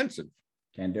too expensive.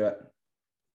 Can't do it.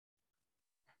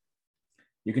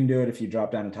 You can do it if you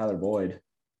drop down to Tyler Boyd.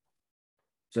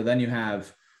 So then you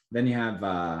have,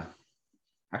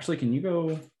 actually, can you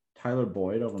go Tyler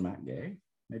Boyd over Matt Gay?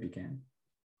 Maybe you can.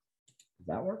 Does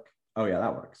that work? Oh, yeah,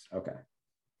 that works. Okay.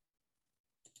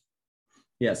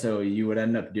 Yeah, so you would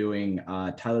end up doing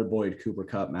Tyler Boyd, Cooper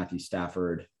Kupp, Matthew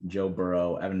Stafford, Joe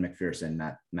Burrow, Evan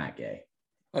McPherson, Matt Gay.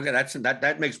 Okay,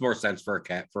 that makes more sense for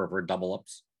for double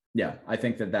ups. Yeah, I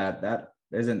think that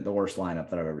isn't the worst lineup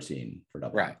that I've ever seen for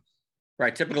double ups.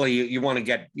 Right. Typically, you want to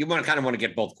get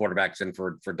both quarterbacks in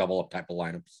for double up type of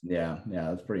lineups. Yeah,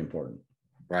 that's pretty important.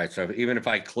 Right. So even if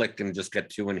I click and just get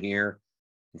two in here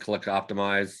and click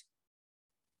optimize,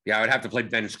 yeah, I would have to play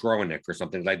Ben Skronik or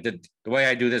something. I did the way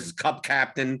I do this is Kupp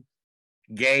captain,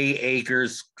 Gay,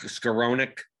 Akers,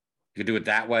 Skronik. You could do it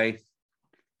that way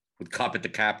with Kupp at the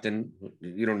captain.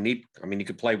 You don't need. I mean, you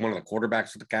could play one of the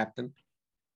quarterbacks with the captain.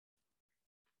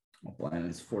 Plan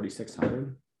is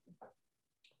 4,600.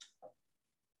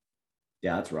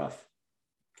 Yeah, that's rough.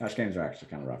 Cash games are actually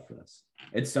kind of rough for this.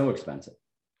 It's so expensive.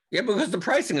 Yeah, because the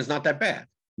pricing is not that bad.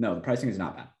 No, the pricing is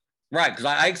not bad. Right, because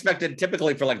I expected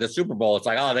typically for like the Super Bowl, it's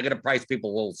like, oh, they're going to price people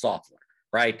a little softly,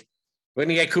 right? When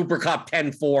you get Cooper Kupp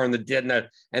 10-4 and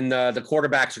the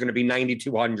quarterbacks are going to be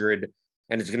 9,200,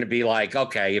 and it's going to be like,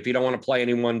 okay, if you don't want to play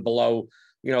anyone below,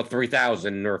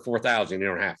 3,000 or 4,000, you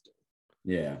don't have to.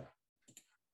 Yeah.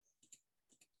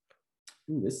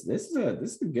 Ooh, this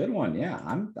is a good one. Yeah,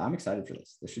 I'm excited for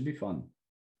this. This should be fun.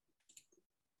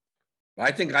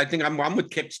 I think I'm with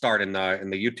Kickstart in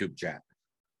the YouTube chat.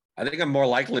 I think I'm more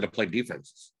likely to play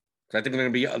defenses. I think they're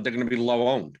going to be low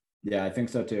owned. Yeah, I think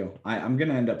so too. I'm going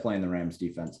to end up playing the Rams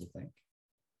defense, I think.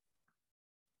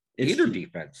 Either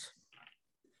defense.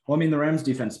 Well, I mean, the Rams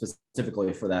defense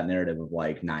specifically for that narrative of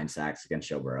like 9 sacks against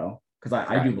Joe Burrow, because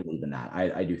I do believe in that.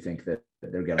 I do think that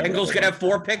they're going to. Bengals could have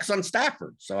 4 picks on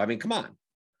Stafford. So, I mean, come on.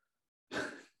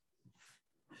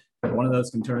 One of those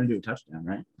can turn into a touchdown,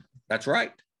 right? That's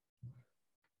right.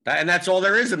 And that's all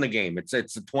there is in the game. It's a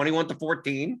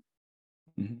 21-14.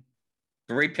 Mm-hmm.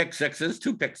 3 pick sixes,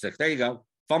 2 pick six. There you go.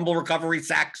 Fumble recovery,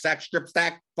 sack, strip,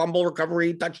 stack, fumble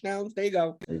recovery, touchdowns. There you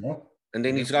go. And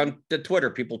then he's on to Twitter,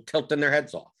 people tilting their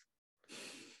heads off.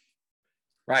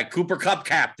 Right. Cooper Kupp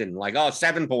captain, like,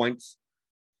 7 points.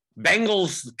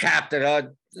 Bengals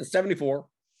captain, 74.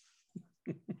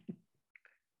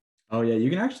 Oh yeah, you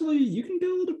can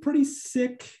build a pretty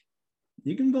sick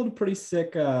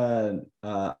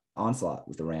onslaught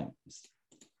with the Rams.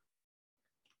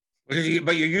 But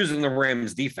you're using the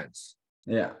Rams defense.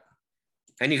 Yeah.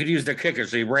 And you could use their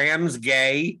kickers. So Rams,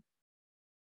 Gay,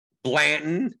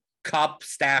 Blanton, Kupp,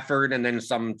 Stafford, and then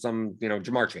some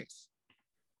Jamar Chase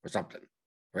or something.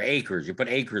 Or Akers. You put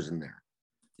Akers in there.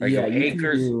 Right? Yeah,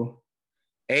 Akers.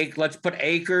 Let's put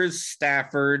Akers,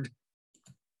 Stafford.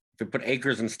 If you put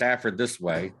Akers and Stafford this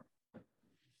way,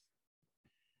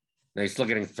 now you're still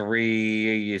getting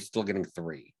 3. You're still getting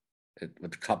 3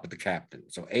 with the Kupp at the captain.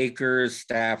 So Akers,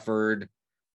 Stafford,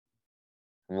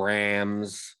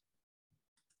 Rams,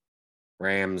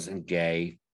 and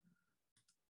Gay.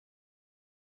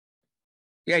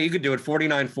 Yeah, you could do it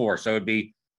 49-4. So it'd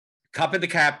be Kupp at the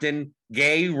captain,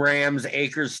 Gay, Rams,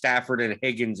 Akers, Stafford, and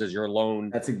Higgins as your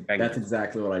lone. That's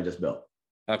exactly what I just built.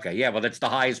 Okay, yeah, well, that's the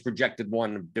highest projected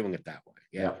one of doing it that way.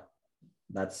 Yeah.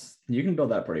 You can build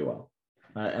that pretty well.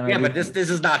 But this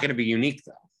is not going to be unique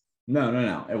though.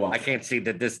 No. It won't. I can't see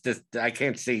that this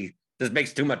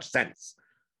makes too much sense,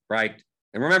 right?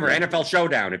 And remember, NFL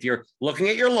Showdown, if you're looking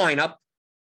at your lineup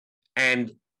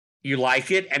and you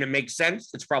like it and it makes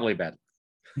sense, it's probably bad.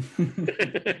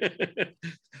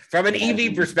 From an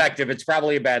EV perspective, it's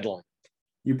probably a bad line.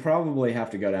 You probably have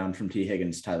to go down from T.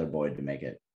 Higgins, Tyler Boyd to make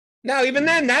it. No, even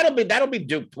then, that'll be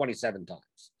Duke 27 times.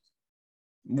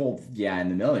 Well, yeah, in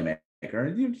the million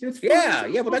maker.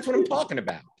 Yeah, but that's what I'm talking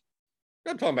about.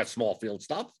 I'm not talking about small field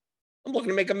stuff. I'm looking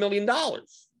to make $1 million. How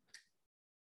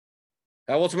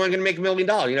else am I going to make $1 million?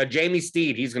 You know, Jamie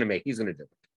Steed, he's going to do it.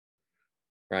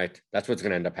 Right? That's what's going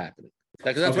to end up happening.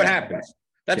 That's what happens. Okay.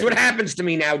 That's what happens to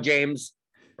me now, James.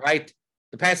 Right?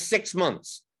 The past 6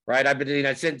 months, right? I've been, you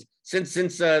know, since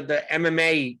the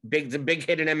MMA, the big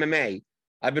hit in MMA,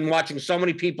 I've been watching so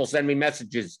many people send me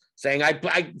messages saying, I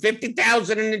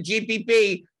 50,000 in the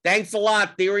GPP. Thanks a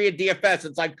lot. Theory of DFS.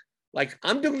 It's like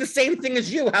I'm doing the same thing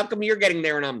as you. How come you're getting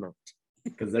there and I'm not?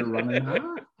 Because they're running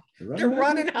hot. They're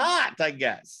running hot, I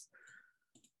guess.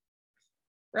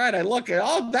 Right. I look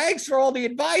at, thanks for all the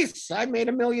advice. I made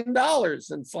 $1 million.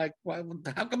 And it's like, well,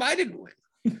 how come I didn't win?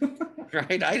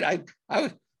 Right.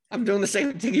 I'm doing the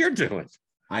same thing you're doing.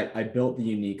 I built the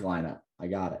unique lineup. I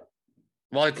got it.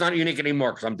 Well, it's not unique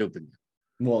anymore because I'm duping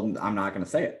you. Well, I'm not going to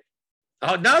say it.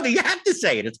 Oh, no, you have to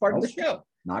say it. It's part of the show.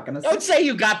 Not going to Don't say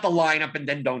you got the lineup and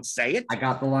then don't say it. I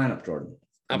got the lineup, Jordan.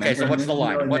 Okay, so what's the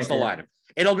lineup? What's the lineup?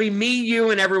 It'll be me,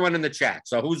 you, and everyone in the chat.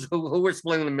 So who we're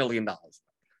splitting $1 million?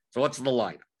 So what's the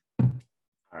lineup? All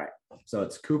right. So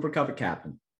it's Cooper Kupp at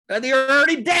captain. You're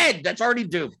already dead. That's already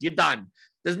duped. You're done.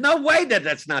 There's no way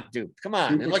that's not duped. Come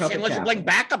on. Unless you're playing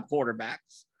backup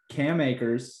quarterbacks. Cam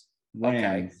Akers,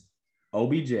 Rams,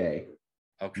 OBJ,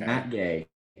 Matt Gay,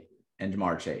 and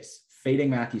Jamar Chase. Fading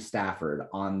Matthew Stafford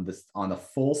on the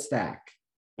full stack.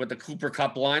 With the Cooper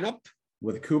Kupp lineup?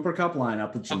 With Cooper Kupp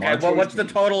lineup. With Jamar Chase. Well, what's the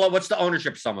total? What's the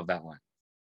ownership sum of that line?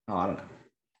 Oh, I don't know.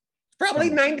 Probably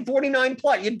 49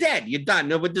 plus. You're dead. You're done.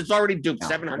 No, but it's already duped.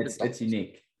 700. It's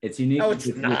unique. It's unique. No, it's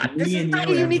not. This is not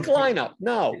a unique lineup.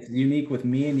 No. It's unique with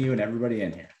me and you and everybody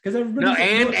in here. Because everybody. No,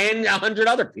 and 100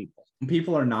 other people.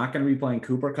 People are not going to be playing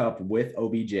Cooper Kupp with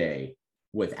OBJ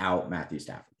without Matthew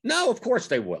Stafford. No, of course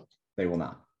they will. They will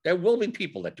not. There will be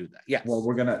people that do that. Yes. Well,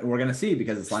 we're gonna see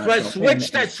because it's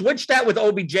switch that with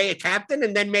OBJ a captain,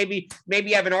 and then maybe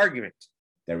have an argument.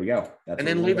 There we go. And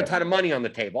then leave a ton of money on the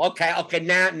table. Okay.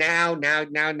 Now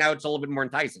it's a little bit more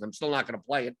enticing. I'm still not going to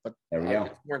play it, but there we go.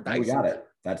 More enticing. We got it.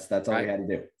 That's all we had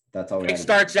to do. That's all we.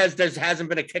 Kickstart says there hasn't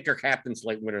been a kicker captain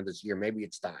slate winner this year. Maybe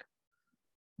it's time.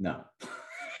 No.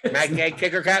 Matt Gay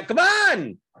kicker cap. Come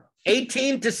on.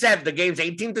 18-7. The game's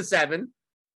 18-7.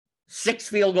 6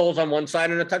 field goals on one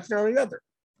side and a touchdown on the other.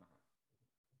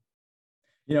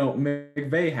 You know,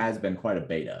 McVay has been quite a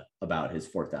beta about his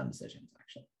 4th down decisions,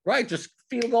 actually. Right, just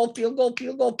field goal.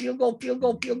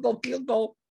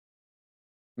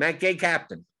 Matt Gay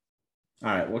captain.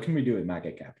 All right, what can we do with Matt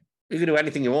Gay captain? You can do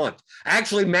anything you want.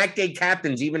 Actually, Matt Gay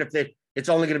captains, even if it's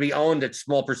only going to be owned at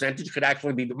small percentage, could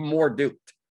actually be more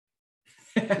duped.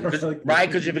 Right,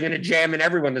 because if you're going to jam in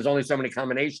everyone, there's only so many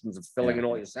combinations of filling in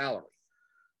all your salary.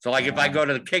 So, like, if I go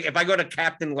to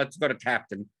captain, let's go to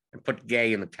captain and put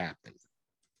Gay in the captain.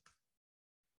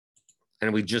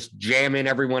 And we just jam in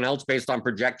everyone else based on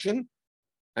projection.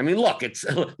 I mean, look at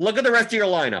the rest of your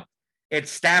lineup.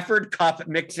 It's Stafford, Kupp,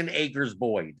 Mixon, Akers,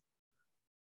 Boyd.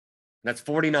 That's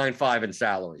 49.5 in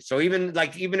salary. So even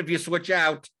if you switch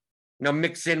out,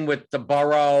 mix in with the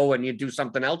Burrow and you do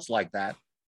something else like that.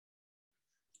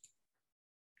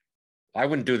 I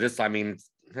wouldn't do this. I mean,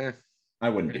 I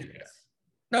wouldn't do this.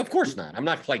 No, of course not. I'm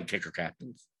not playing kicker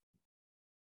captains.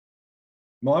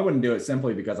 Well, I wouldn't do it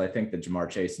simply because I think that Jamar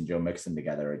Chase and Joe Mixon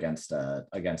together against an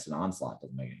onslaught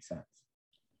doesn't make any sense.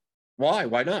 Why?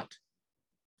 Why not?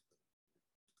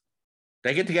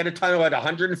 They get to get a ton of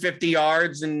 150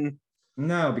 yards and.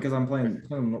 No, because I'm playing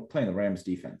the Rams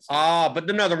defense. But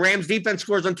the Rams defense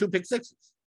scores on 2 pick sixes.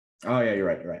 Oh yeah, you're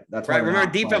right. You're right. That's right. Remember,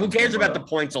 defense. Who cares about the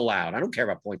points allowed? I don't care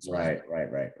about points allowed.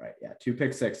 Right. Yeah, 2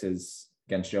 pick sixes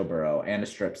against Joe Burrow and a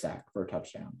strip sack for a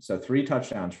touchdown. So 3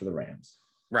 touchdowns for the Rams.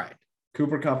 Right.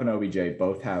 Cooper Kupp and OBJ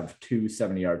both have 2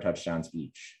 70-yard touchdowns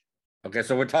each. Okay,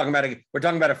 so we're talking about a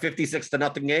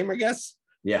 56-0 game, I guess.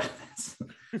 Yeah,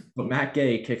 but Matt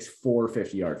Gay kicks 4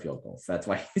 50-yard field goals. That's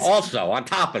why. Also on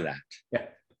top of that. Yeah.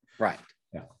 Right.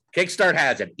 Yeah. Kickstart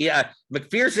has it. Yeah.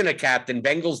 McPherson a captain.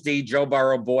 Bengals D. Joe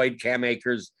Burrow, Boyd, Cam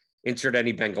Akers. Insert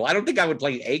any Bengal. I don't think I would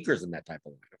play Akers in that type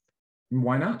of lineup.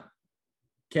 Why not?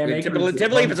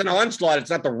 Typically, if it's an onslaught, it's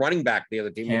not the running back the other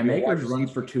team. Cam Akers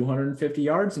runs for 250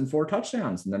 yards and 4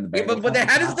 touchdowns, and then the Bengals. But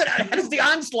how does the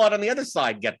onslaught on the other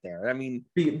side get there? I mean,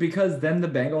 because then the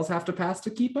Bengals have to pass to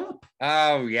keep up.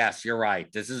 Oh yes, you're right.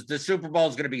 The Super Bowl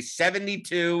is going to be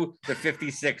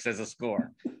 72-56 as a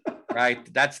score,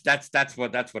 right? That's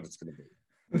what it's going to be.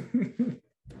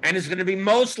 And it's going to be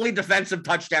mostly defensive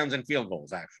touchdowns and field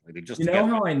goals. Actually,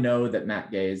 how I know that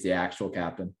Matt Gay is the actual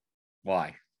captain?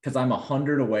 Why? Because I'm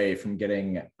 100 away from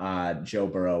getting Joe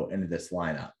Burrow into this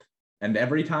lineup. And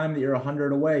every time that you're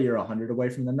 100 away, you're 100 away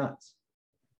from the nuts.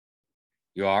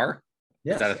 You are?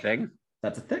 Yes. Is that a thing?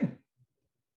 That's a thing.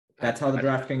 That's how the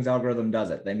DraftKings algorithm does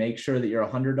it. They make sure that you're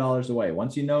 $100 away.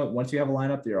 Once you have a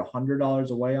lineup that you're $100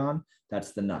 away on,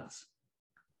 that's the nuts.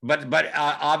 But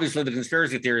obviously the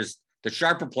conspiracy theory is the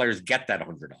sharper players get that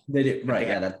 $100. They do.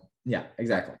 Right. Yeah,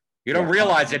 exactly. You don't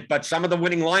realize it, but some of the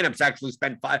winning lineups actually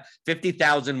spend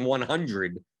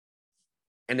 $50,100,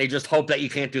 and they just hope that you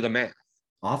can't do the math.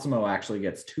 Osmo actually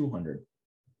gets $200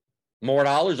 more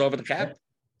dollars over the cap.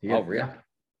 Yeah. Oh, really?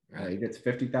 Yeah, he gets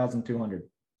 $50,200.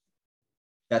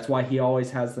 That's why he always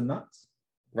has the nuts.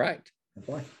 Right. That's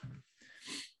why.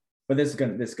 But this is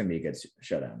gonna be a good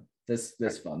showdown. This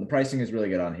fun. The pricing is really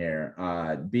good on here.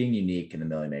 Being unique in the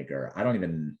Millie Maker. I don't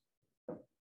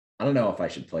know if I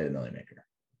should play the Millie Maker.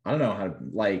 I don't know how to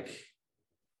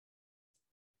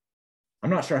I'm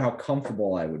not sure how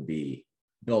comfortable I would be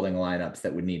building lineups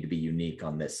that would need to be unique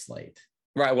on this slate.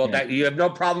 Right. Well, that you have no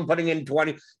problem putting in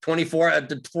 24 at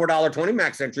the $4.20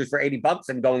 max entries for $80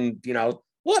 and going,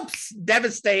 whoops,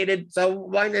 devastated. So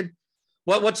why not?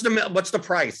 What's the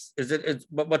price?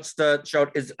 What's the show?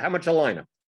 How much a lineup?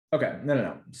 Okay.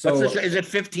 No. So is it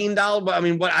 $15? I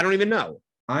mean, I don't even know.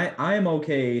 I am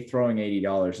okay throwing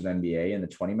 $80 at NBA in the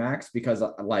 20 max because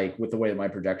with the way that my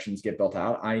projections get built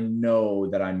out, I know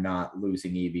that I'm not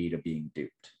losing EV to being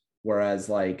duped. Whereas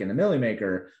in the Millie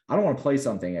Maker, I don't want to play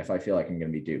something if I feel like I'm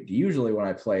going to be duped. Usually when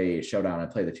I play Showdown, I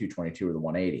play the 222 or the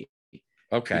 180.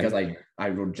 Okay. Because I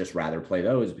would just rather play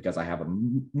those because I have a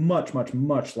much, much,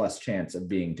 much less chance of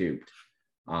being duped.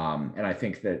 And I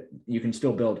think that you can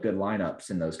still build good lineups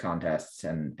in those contests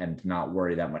and not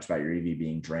worry that much about your EV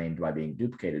being drained by being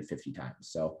duplicated 50 times.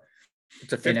 So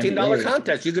it's a $15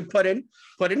 contest. You could put in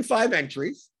 5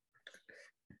 entries.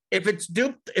 If it's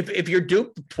duped, if you're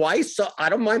duped twice, so I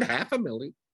don't mind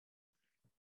 $500,000.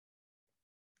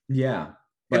 Yeah.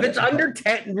 If it's under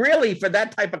 10, really for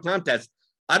that type of contest,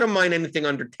 I don't mind anything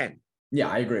under 10. Yeah,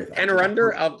 I agree with that. 10 or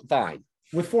under, fine.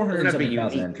 With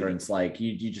 470,000 entrants,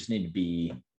 you just need to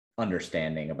be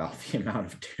understanding about the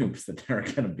amount of dupes that there are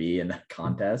going to be in that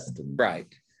contest. And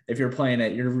right. If you're playing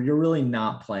it, you're really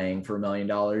not playing for $1 million.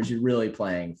 You're really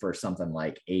playing for something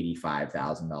like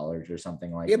 $85,000 or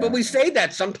something like that. Yeah, but we say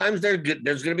that sometimes there's going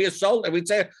to be a sold, and we'd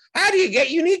say, how do you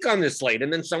get unique on this slate?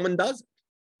 And then someone does it.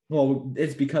 Well,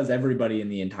 it's because everybody in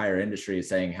the entire industry is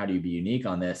saying, how do you be unique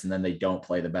on this? And then they don't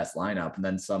play the best lineup. And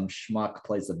then some schmuck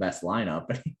plays the best lineup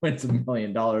and he wins $1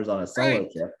 million on a solo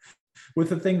chip with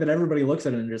the thing that everybody looks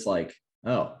at and just like,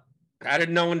 oh. How did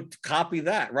no one copy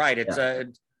that? Right. It's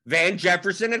Van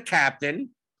Jefferson at captain,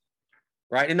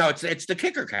 right? And no, it's the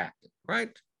kicker captain,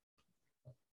 right?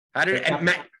 How did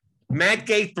Matt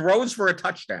Gay throws for a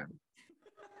touchdown?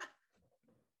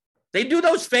 They do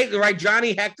those fake, right?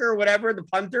 Johnny Hecker or whatever, the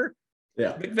punter.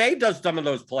 Yeah. McVay does some of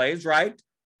those plays, right?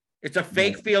 It's a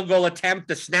fake field goal attempt.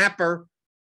 The snapper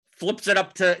flips it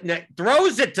up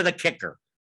throws it to the kicker,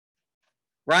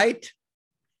 right?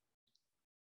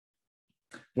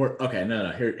 No.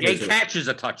 He catches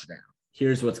a touchdown.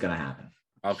 Here's what's going to happen.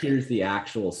 Okay. Here's the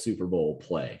actual Super Bowl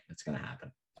play that's going to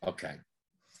happen. Okay.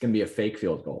 It's going to be a fake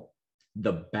field goal.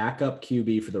 The backup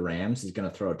QB for the Rams is going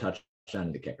to throw a touchdown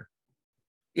to the kicker.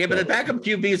 Yeah, but the backup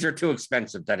QBs are too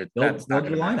expensive. That's not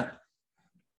your lineup.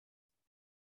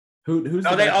 Who's?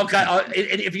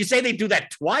 If you say they do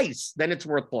that twice, then it's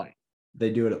worth playing. They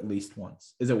do it at least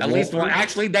once. Is it at least one?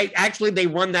 Actually, they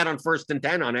run that on 1st and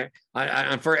 10 on it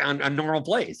on normal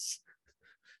plays.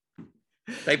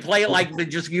 They play it like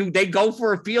they go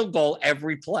for a field goal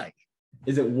every play.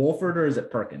 Is it Wolford or is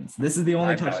it Perkins? This is the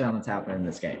only touchdown that's happening in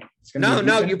this game.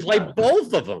 No, you play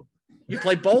both of them. You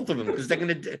play both of them because they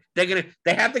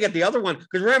have to get the other one.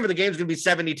 Because remember, the game's going to be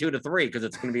 72-3 because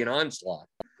it's going to be an onslaught.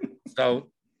 So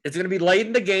it's going to be late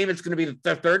in the game. It's going to be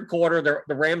the third quarter.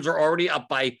 The Rams are already up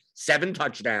by 7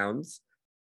 touchdowns.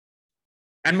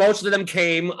 And most of them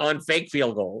came on fake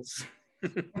field goals.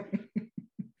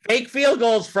 Fake field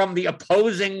goals from the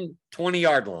opposing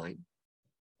 20-yard line,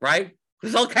 right?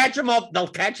 Because they'll catch them up. They'll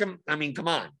catch them. I mean, come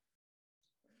on.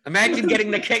 Imagine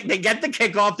getting the kick. They get the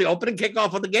kickoff, the opening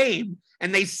kickoff of the game,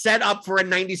 and they set up for a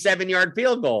 97-yard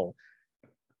field goal.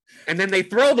 and then they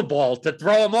throw the ball to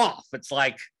throw them off. It's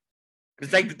like,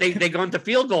 because they go into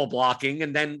field goal blocking,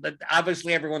 and then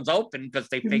obviously everyone's open because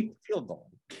they fake the field goal.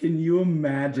 Can you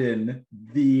imagine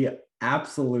the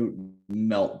absolute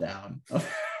meltdown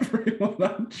of everyone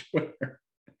on Twitter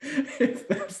if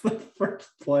that's the first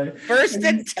play? First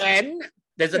and 10,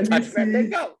 there's a touchdown. They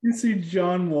go. You see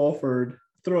John Wolford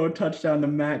throw a touchdown to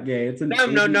Matt Gay. It's no.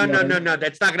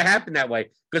 That's not going to happen that way,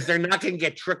 because they're not going to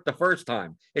get tricked the first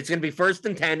time. It's going to be first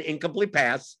and 10, incomplete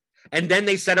pass, and then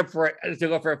they set up to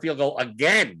go for a field goal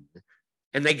again,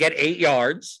 and they get 8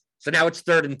 yards. So now it's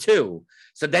 3rd and 2.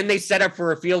 So then they set up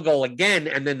for a field goal again,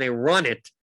 and then they run it,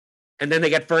 and then they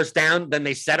get first down. Then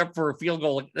they set up for a field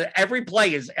goal. Every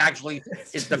play is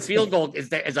the field goal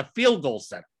is a field goal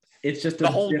setup. It's just the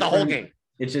whole game.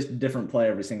 It's just a different play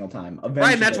every single time. Eventually,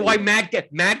 right, and that's why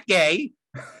Matt Gay,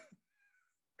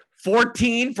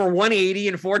 14 for 180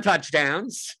 and 4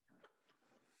 touchdowns,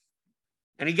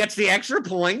 and he gets the extra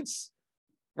points,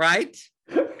 right?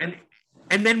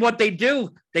 And then what they do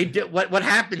what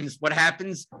happens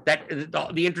that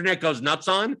the internet goes nuts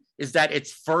on is that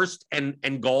it's first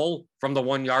and goal from the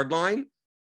 1 yard line,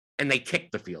 and they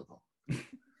kick the field goal.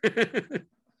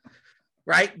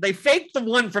 Right? They faked the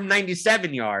one from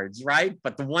 97 yards, right?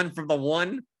 But the one from the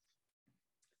 1.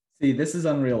 See, this is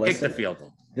unrealistic. Kick the field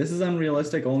goal. This is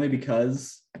unrealistic only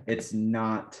because it's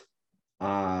not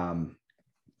only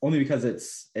because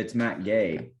it's Matt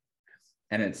Gay,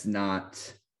 and it's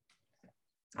not.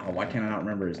 Oh, why can't I not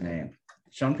remember his name?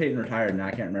 Sean Payton retired, and I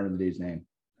can't remember the dude's name.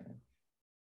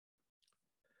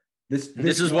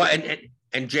 This is why,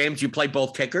 and James, you play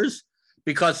both kickers,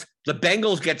 because the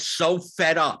Bengals get so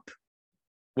fed up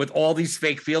with all these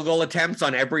fake field goal attempts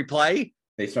on every play.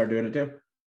 They start doing it too.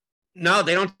 No,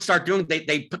 they don't start doing.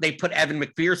 They put Evan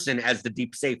McPherson as the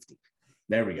deep safety.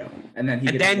 There we go, and then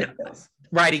he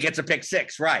gets a pick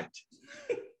six, right?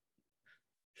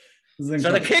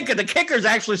 So the kickers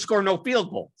actually score no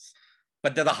field goals,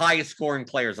 but they're the highest scoring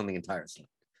players on the entire slate.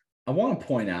 I want to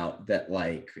point out that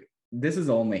this is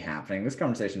only happening. This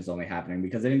conversation is only happening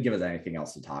because they didn't give us anything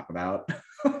else to talk about.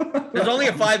 There's only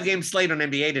a 5-game slate on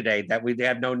NBA today that we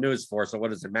have no news for. So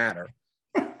what does it matter?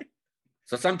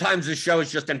 So sometimes this show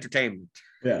is just entertainment.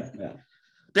 Yeah.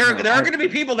 There are going to be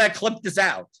people that clip this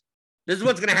out. This is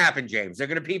what's going to happen, James. They're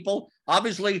going to people,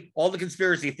 obviously, all the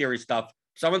conspiracy theory stuff.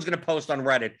 Someone's going to post on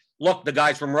Reddit, look, the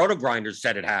guys from Roto Grinders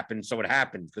said it happened, so it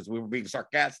happened because we were being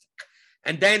sarcastic.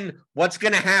 And then what's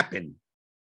going to happen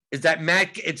is that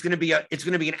it's going to be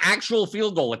an actual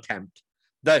field goal attempt.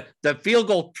 The field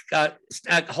goal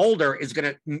holder is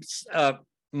going to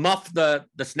muff the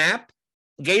snap.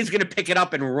 Gay's going to pick it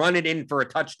up and run it in for a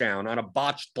touchdown on a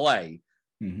botched play.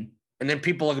 Mm-hmm. And then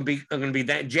people are going to be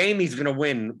that Jamie's going to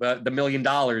win the $1 million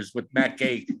with Matt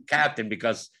Gay captain,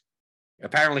 because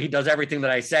apparently he does everything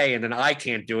that I say, and then I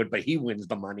can't do it, but he wins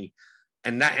the money.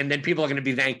 And then people are going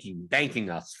to be thanking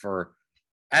us for,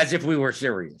 as if we were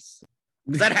serious.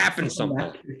 That happens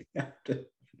sometimes.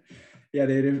 Yeah,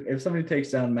 dude. If somebody takes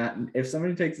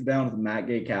it down with Matt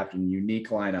Gay captain, unique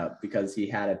lineup because he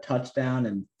had a touchdown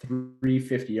and 3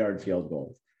 50-yard field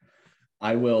goals,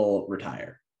 I will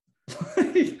retire.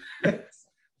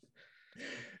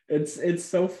 It's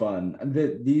so fun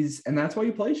and that's why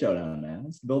you play Showdown, man.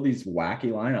 It's to build these wacky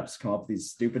lineups, come up with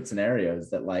these stupid scenarios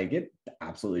that it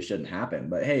absolutely shouldn't happen.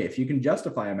 But hey, if you can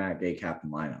justify a Matt Gay captain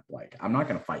lineup, I'm not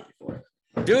going to fight you for it.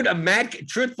 Dude, a Matt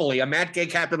Gay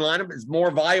captain lineup is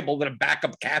more viable than a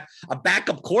backup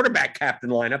quarterback captain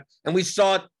lineup. And we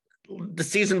saw it the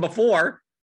season before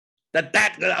that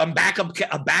a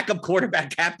backup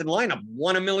quarterback captain lineup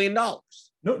won $1 million.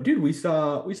 No, dude, we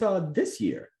saw this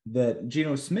year that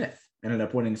Geno Smith ended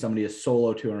up winning somebody a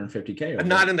solo $250K. But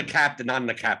not in the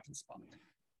captain spot.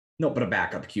 No, but a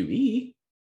backup QB.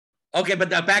 Okay, but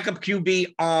the backup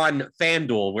QB on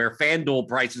FanDuel, where FanDuel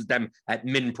prices them at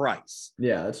min price.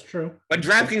 Yeah, that's true. But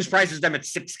DraftKings prices them at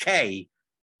 $6K.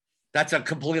 That's a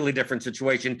completely different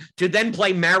situation. To then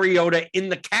play Mariota in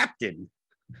the captain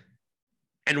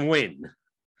and win.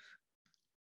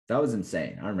 That was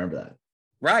insane. I remember that.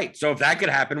 Right. So if that could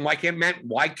happen, why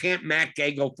can't Matt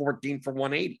Gay go 14 for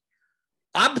 180?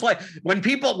 When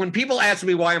people ask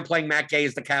me why I'm playing Matt Gay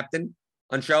as the captain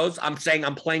on shows, I'm saying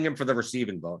I'm playing him for the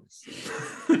receiving bonus.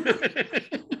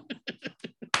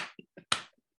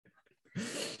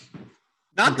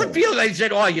 Not the field. I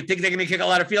said, oh, you think they're going to kick a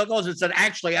lot of field goals? It said,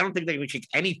 actually, I don't think they're going to kick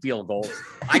any field goals.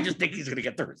 I just think he's going to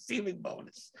get the receiving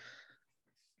bonus.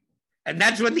 And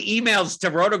that's when the emails to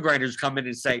Roto Grinders come in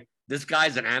and say, this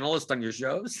guy's an analyst on your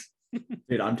shows.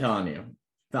 Dude, I'm telling you,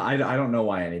 I don't know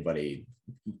why anybody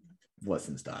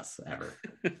listens to us ever.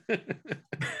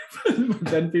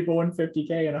 Then people win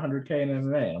 50K and 100K in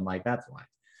MMA. And I'm like, that's why.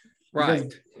 Right.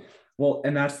 Because, well,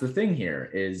 and that's the thing here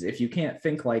is if you can't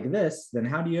think like this, then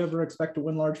how do you ever expect to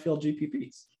win large field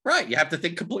GPPs? Right. You have to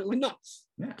think completely nuts.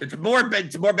 Yeah. It's more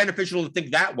beneficial to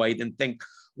think that way than think,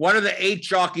 what are the 8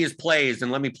 chalkiest plays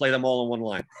and let me play them all in one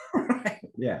line. Right.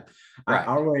 Yeah. Right.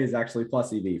 Our way is actually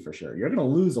plus EV for sure. You're going to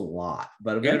lose a lot,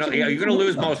 but you're going to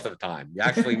lose most of the time. You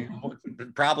actually,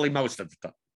 probably most of the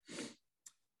time.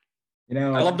 You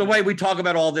know, I love the way we talk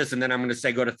about all this, and then I'm going to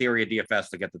say go to Theory of DFS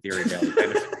to get the Theory of Daily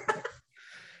Fantasy.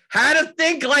 How to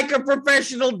think like a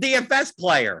professional DFS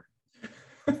player.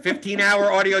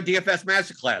 15-hour audio DFS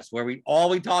masterclass where all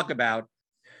we talk about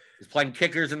is playing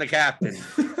kickers and the captain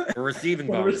for receiving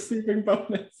bonus.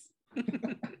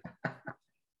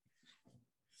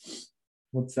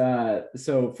 What's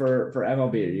so for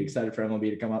MLB, are you excited for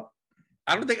MLB to come up?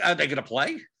 I don't think, are they going to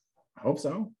play? I hope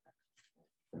so.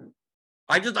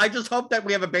 I just hope that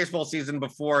we have a baseball season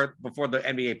before the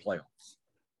NBA playoffs.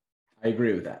 I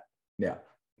agree with that. Yeah.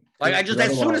 Like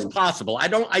as soon as possible.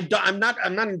 I'm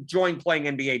not enjoying playing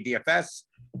NBA DFS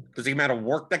because the amount of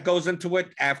work that goes into it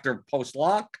after post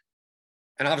lock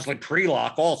and obviously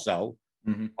pre-lock also.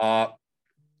 Mm-hmm.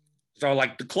 So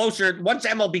like the closer, once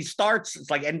MLB starts,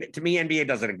 it's like, to me, NBA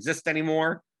doesn't exist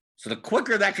anymore. So the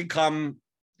quicker that could come,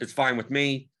 it's fine with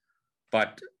me.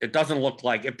 But it doesn't look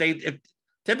like if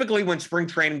typically when spring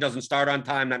training doesn't start on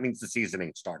time, that means the season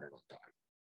ain't started on time.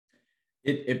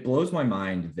 It blows my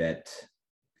mind that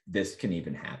this can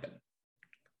even happen.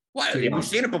 Well, we've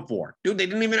seen it before. Dude, they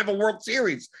didn't even have a World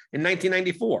Series in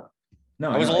 1994.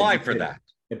 No, I was alive for that.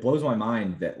 It blows my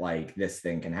mind that like this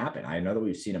thing can happen. I know that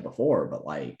we've seen it before, but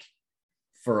like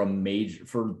for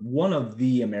one of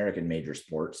the American major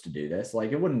sports to do this,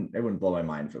 like it wouldn't blow my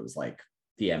mind if it was like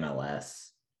the MLS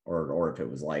or if it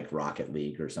was like Rocket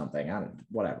League or something.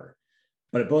 Whatever.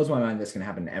 But it blows my mind this can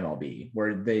happen in MLB,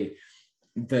 where the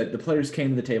players came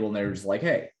to the table and they were just like,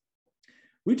 hey,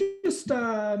 we just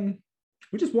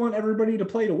want everybody to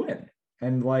play to win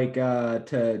and like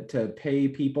to pay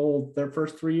people their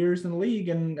first 3 years in the league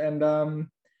and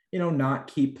not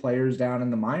keep players down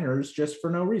in the minors just for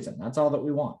no reason. That's all that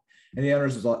we want. And the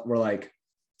owners were like,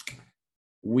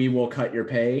 we will cut your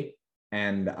pay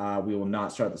and we will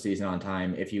not start the season on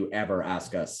time if you ever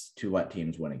ask us to let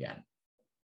teams win again.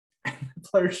 And the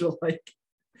players are like,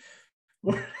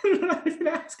 we're not even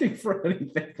asking for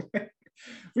anything.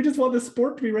 We just want the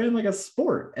sport to be ran like a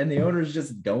sport. And the owners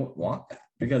just don't want that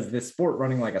because this sport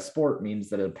running like a sport means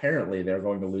that apparently they're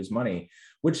going to lose money,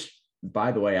 which,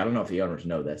 by the way, I don't know if the owners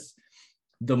know this.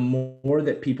 The more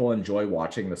that people enjoy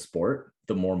watching the sport,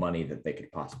 the more money that they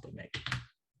could possibly make.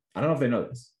 I don't know if they know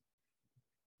this,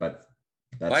 but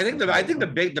that's I think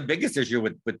the biggest issue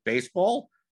with baseball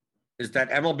is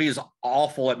that MLB is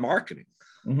awful at marketing.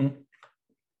 Mm-hmm.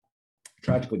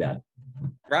 Tragically bad.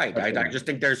 Right. I just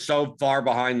think they're so far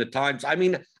behind the times. I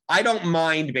mean, I don't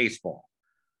mind baseball,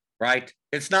 right?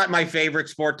 It's not my favorite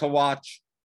sport to watch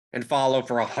and follow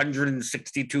for a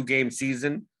 162 game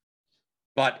season,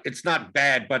 but it's not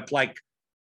bad. But like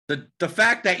the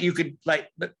fact that you could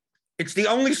it's the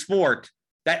only sport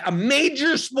that a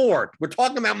major sport, we're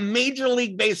talking about Major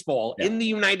League Baseball in the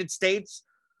United States,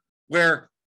 where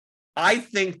I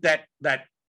think that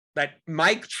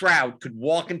Mike Trout could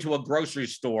walk into a grocery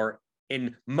store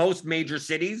in most major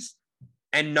cities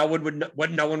and no one would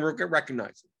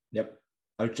recognize him. Yep.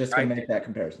 I was just going to make that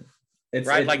comparison. It's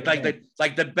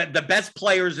the best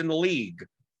players in the league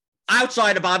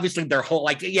outside of obviously their whole,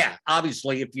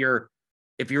 obviously if you're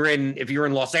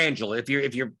in Los Angeles,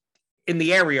 if you're in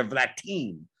the area of that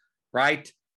team,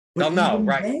 right? They'll know,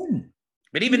 right?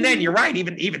 But even then, you're right.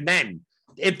 Even then,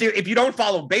 if you don't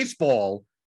follow baseball,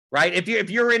 right? If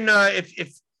you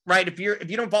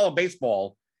don't follow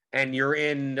baseball and you're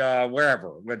in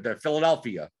wherever with the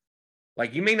Philadelphia,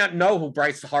 like you may not know who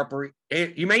Bryce Harper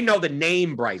is. You may know the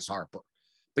name Bryce Harper,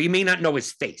 but you may not know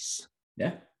his face.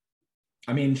 Yeah,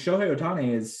 I mean Shohei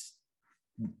Ohtani is.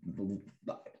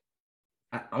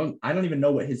 I don't even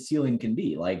know what his ceiling can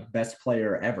be. Like best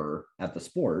player ever at the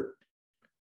sport,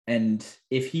 and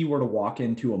if he were to walk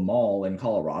into a mall in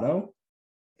Colorado,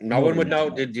 no one would know.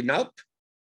 Did you know?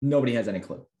 Nobody has any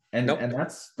clue. And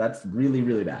that's really,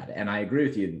 really bad. And I agree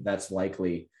with you. That's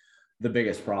likely the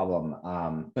biggest problem.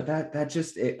 But that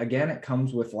just, it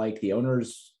comes with like the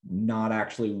owners not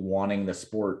actually wanting the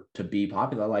sport to be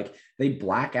popular. Like they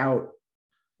black out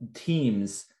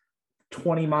teams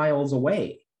 20 miles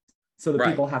away. So the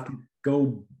people have to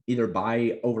go either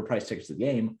buy overpriced tickets to the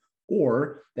game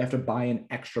or they have to buy an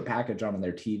extra package on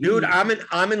their TV. Dude, I'm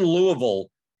in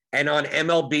Louisville and on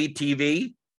MLB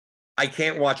TV, I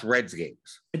can't watch Reds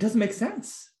games. It doesn't make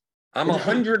sense. I'm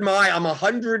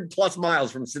 100 plus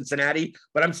miles from Cincinnati,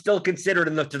 but I'm still considered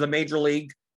to the major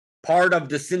league part of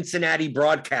the Cincinnati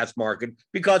broadcast market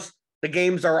because the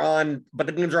games are on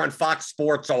Fox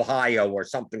Sports Ohio or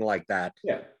something like that.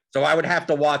 Yeah. So I would have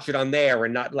to watch it on there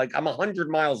and not like I'm 100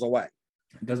 miles away.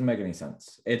 It doesn't make any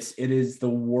sense. It is the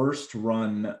worst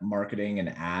run marketing and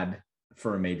ad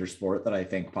for a major sport that I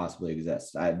think possibly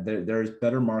exists. There's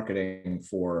better marketing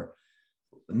for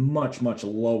much, much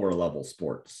lower level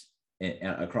sports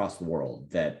across the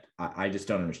world that I just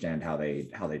don't understand how they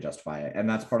justify it. And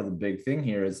that's part of the big thing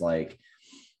here is like,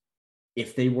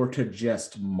 if they were to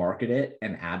just market it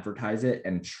and advertise it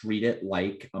and treat it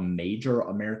like a major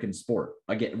American sport,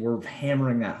 again, we're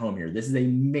hammering that home here. This is a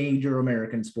major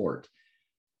American sport.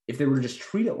 If they were to just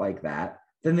treat it like that,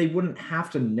 then they wouldn't have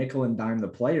to nickel and dime the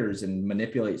players and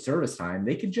manipulate service time.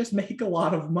 They could just make a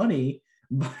lot of money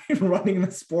by running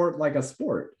the sport like a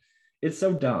sport. It's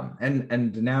so dumb.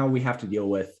 And now we have to deal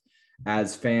with,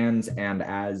 as fans and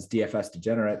as DFS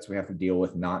degenerates, we have to deal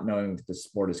with not knowing that the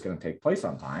sport is going to take place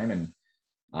on time. And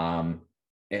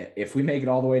if we make it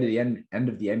all the way to the end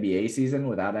of the NBA season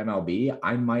without MLB,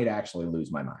 I might actually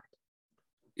lose my mind.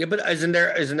 Yeah, but isn't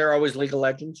there always League of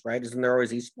Legends, right? Isn't there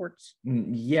always esports?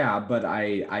 Yeah, but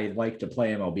I like to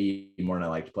play MLB more than I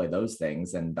like to play those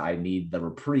things. And I need the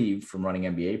reprieve from running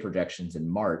NBA projections in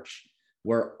March,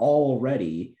 where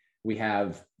already we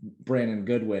have Brandon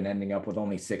Goodwin ending up with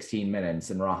only 16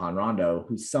 minutes and Rajon Rondo,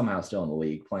 who's somehow still in the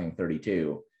league, playing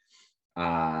 32.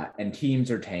 And teams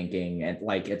are tanking, and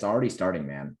like it's already starting,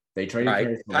 man. They traded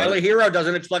right. Tyler Hero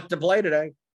doesn't expect to play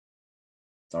today.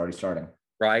 It's already starting.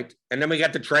 Right. And then we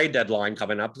got the trade deadline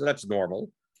coming up. So that's normal.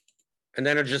 And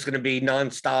then it's just going to be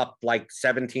nonstop, like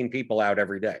 17 people out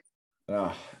every day.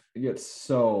 It gets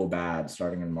so bad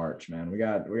starting in March, man. We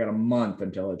got a month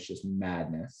until it's just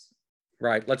madness.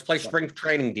 Right. Let's play spring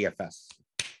training DFS.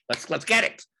 Let's get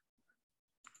it.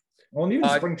 Well, even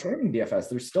spring training DFS,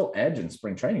 there's still edge in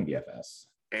spring training DFS.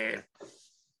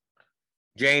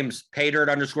 James, paydirt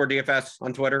 _DFS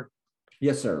on Twitter.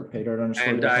 Yes, sir. Paydirt _.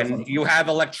 And you have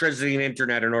electricity and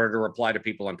internet in order to reply to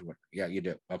people on Twitter. Yeah, you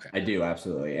do. Okay. I do,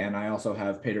 absolutely. And I also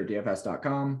have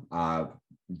paydirtdfs.com.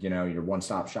 Your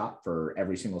one-stop shop for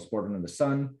every single sport under the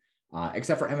sun.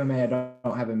 Except for MMA, I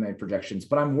don't have MMA projections,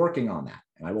 but I'm working on that,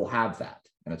 and I will have that.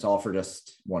 And it's all for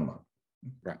just 1 month.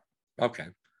 Right. Okay.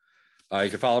 You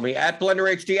can follow me at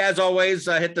BlenderHD. As always,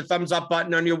 hit the thumbs up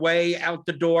button on your way out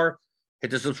the door. Hit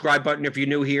the subscribe button if you're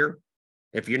new here.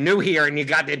 If you're new here and you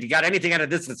got anything out of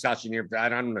this discussion, I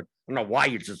don't know why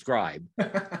you subscribe.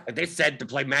 They said to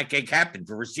play Matt Gay captain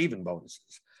for receiving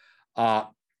bonuses.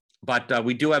 But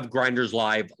we do have Grinders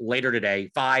live later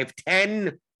today,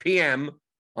 5:10 p.m.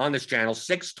 on this channel.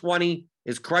 6:20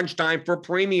 is crunch time for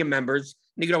premium members.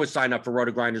 And you can always sign up for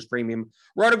RotoGrinders Premium.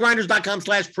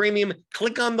 RotoGrinders.com/premium.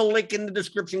 Click on the link in the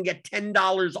description. Get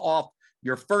 $10 off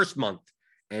your first month.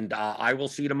 And I will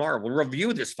see you tomorrow. We'll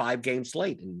review this 5-game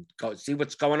slate and go see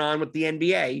what's going on with the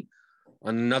NBA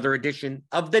on another edition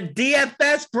of the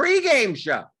DFS pregame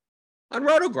show on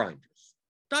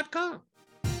RotoGrinders.com.